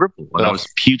watching Liverpool, and I was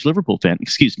a huge Liverpool fan.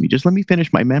 Excuse me, just let me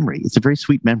finish my memory. It's a very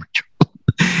sweet memory.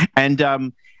 And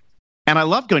I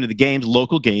loved going to the games,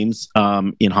 local games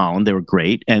in Holland. They were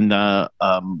great. And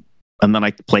then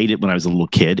I played it when I was a little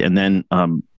kid. And then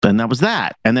that was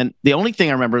that. And then the only thing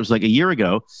I remember was like a year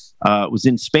ago, was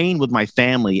in Spain with my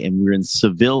family, and we were in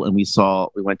Seville, and we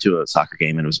went to a soccer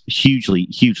game, and it was hugely,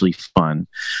 hugely fun.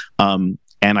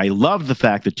 And I loved the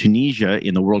fact that Tunisia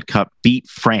in the World Cup beat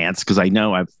France, because I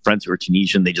know I have friends who are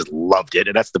Tunisian. They just loved it.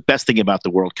 And that's the best thing about the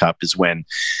World Cup is when,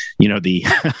 you know, the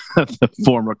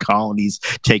former colonies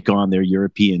take on their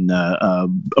European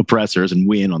oppressors and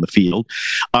win on the field.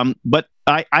 But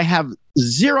I have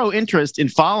zero interest in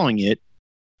following it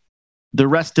the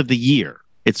rest of the year.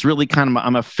 It's really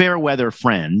I'm a fair weather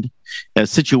friend, a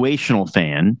situational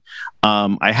fan.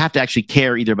 I have to actually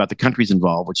care either about the countries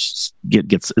involved, which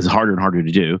is harder and harder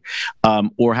to do,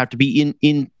 or have to be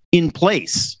in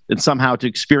place and somehow to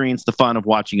experience the fun of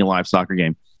watching a live soccer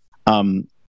game. And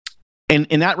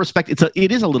in that respect,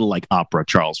 it is a little like opera,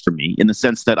 Charles, for me, in the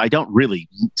sense that I don't really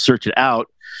search it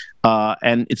out.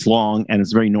 And it's long and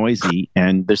it's very noisy,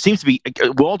 and there seems to be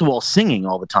wall-to-wall singing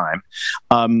all the time.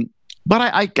 But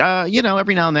I you know,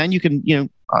 every now and then you can,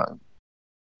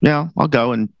 I'll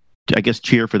go and I guess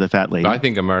cheer for the fat lady. I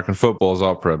think American football is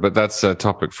opera, but that's a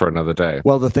topic for another day.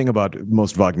 Well, the thing about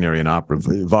most Wagner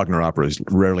operas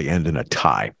rarely end in a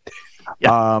tie.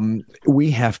 Yeah. We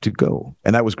have to go,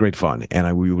 and that was great fun.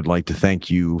 And we would like to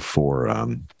thank you for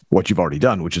what you've already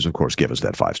done, which is, of course, give us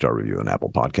that 5-star review on Apple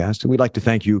Podcast. And we'd like to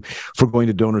thank you for going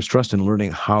to Donors Trust and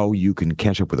learning how you can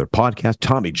catch up with our podcast.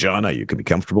 Tommy John, you can be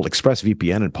comfortable.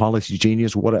 ExpressVPN and Policy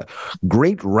Genius. What a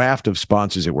great raft of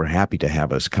sponsors that we're happy to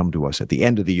have us come to us at the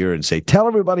end of the year and say, tell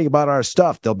everybody about our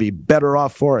stuff. They'll be better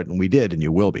off for it. And we did, and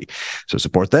you will be. So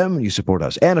support them, and you support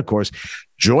us. And, of course,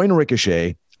 join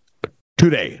Ricochet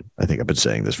today. I think I've been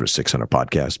saying this for 600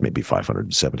 podcasts, maybe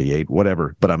 578,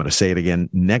 whatever, but I'm going to say it again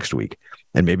next week.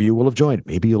 And maybe you will have joined.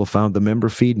 Maybe you'll have found the member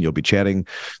feed and you'll be chatting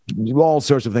all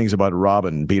sorts of things about Rob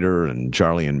and Peter and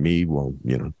Charlie and me. Well,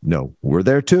 no, we're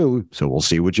there too. So we'll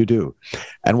see what you do.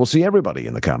 And we'll see everybody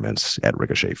in the comments at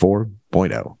Ricochet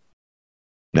 4.0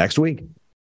 next week.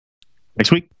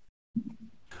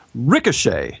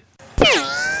 Ricochet.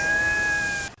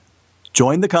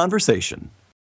 Join the conversation.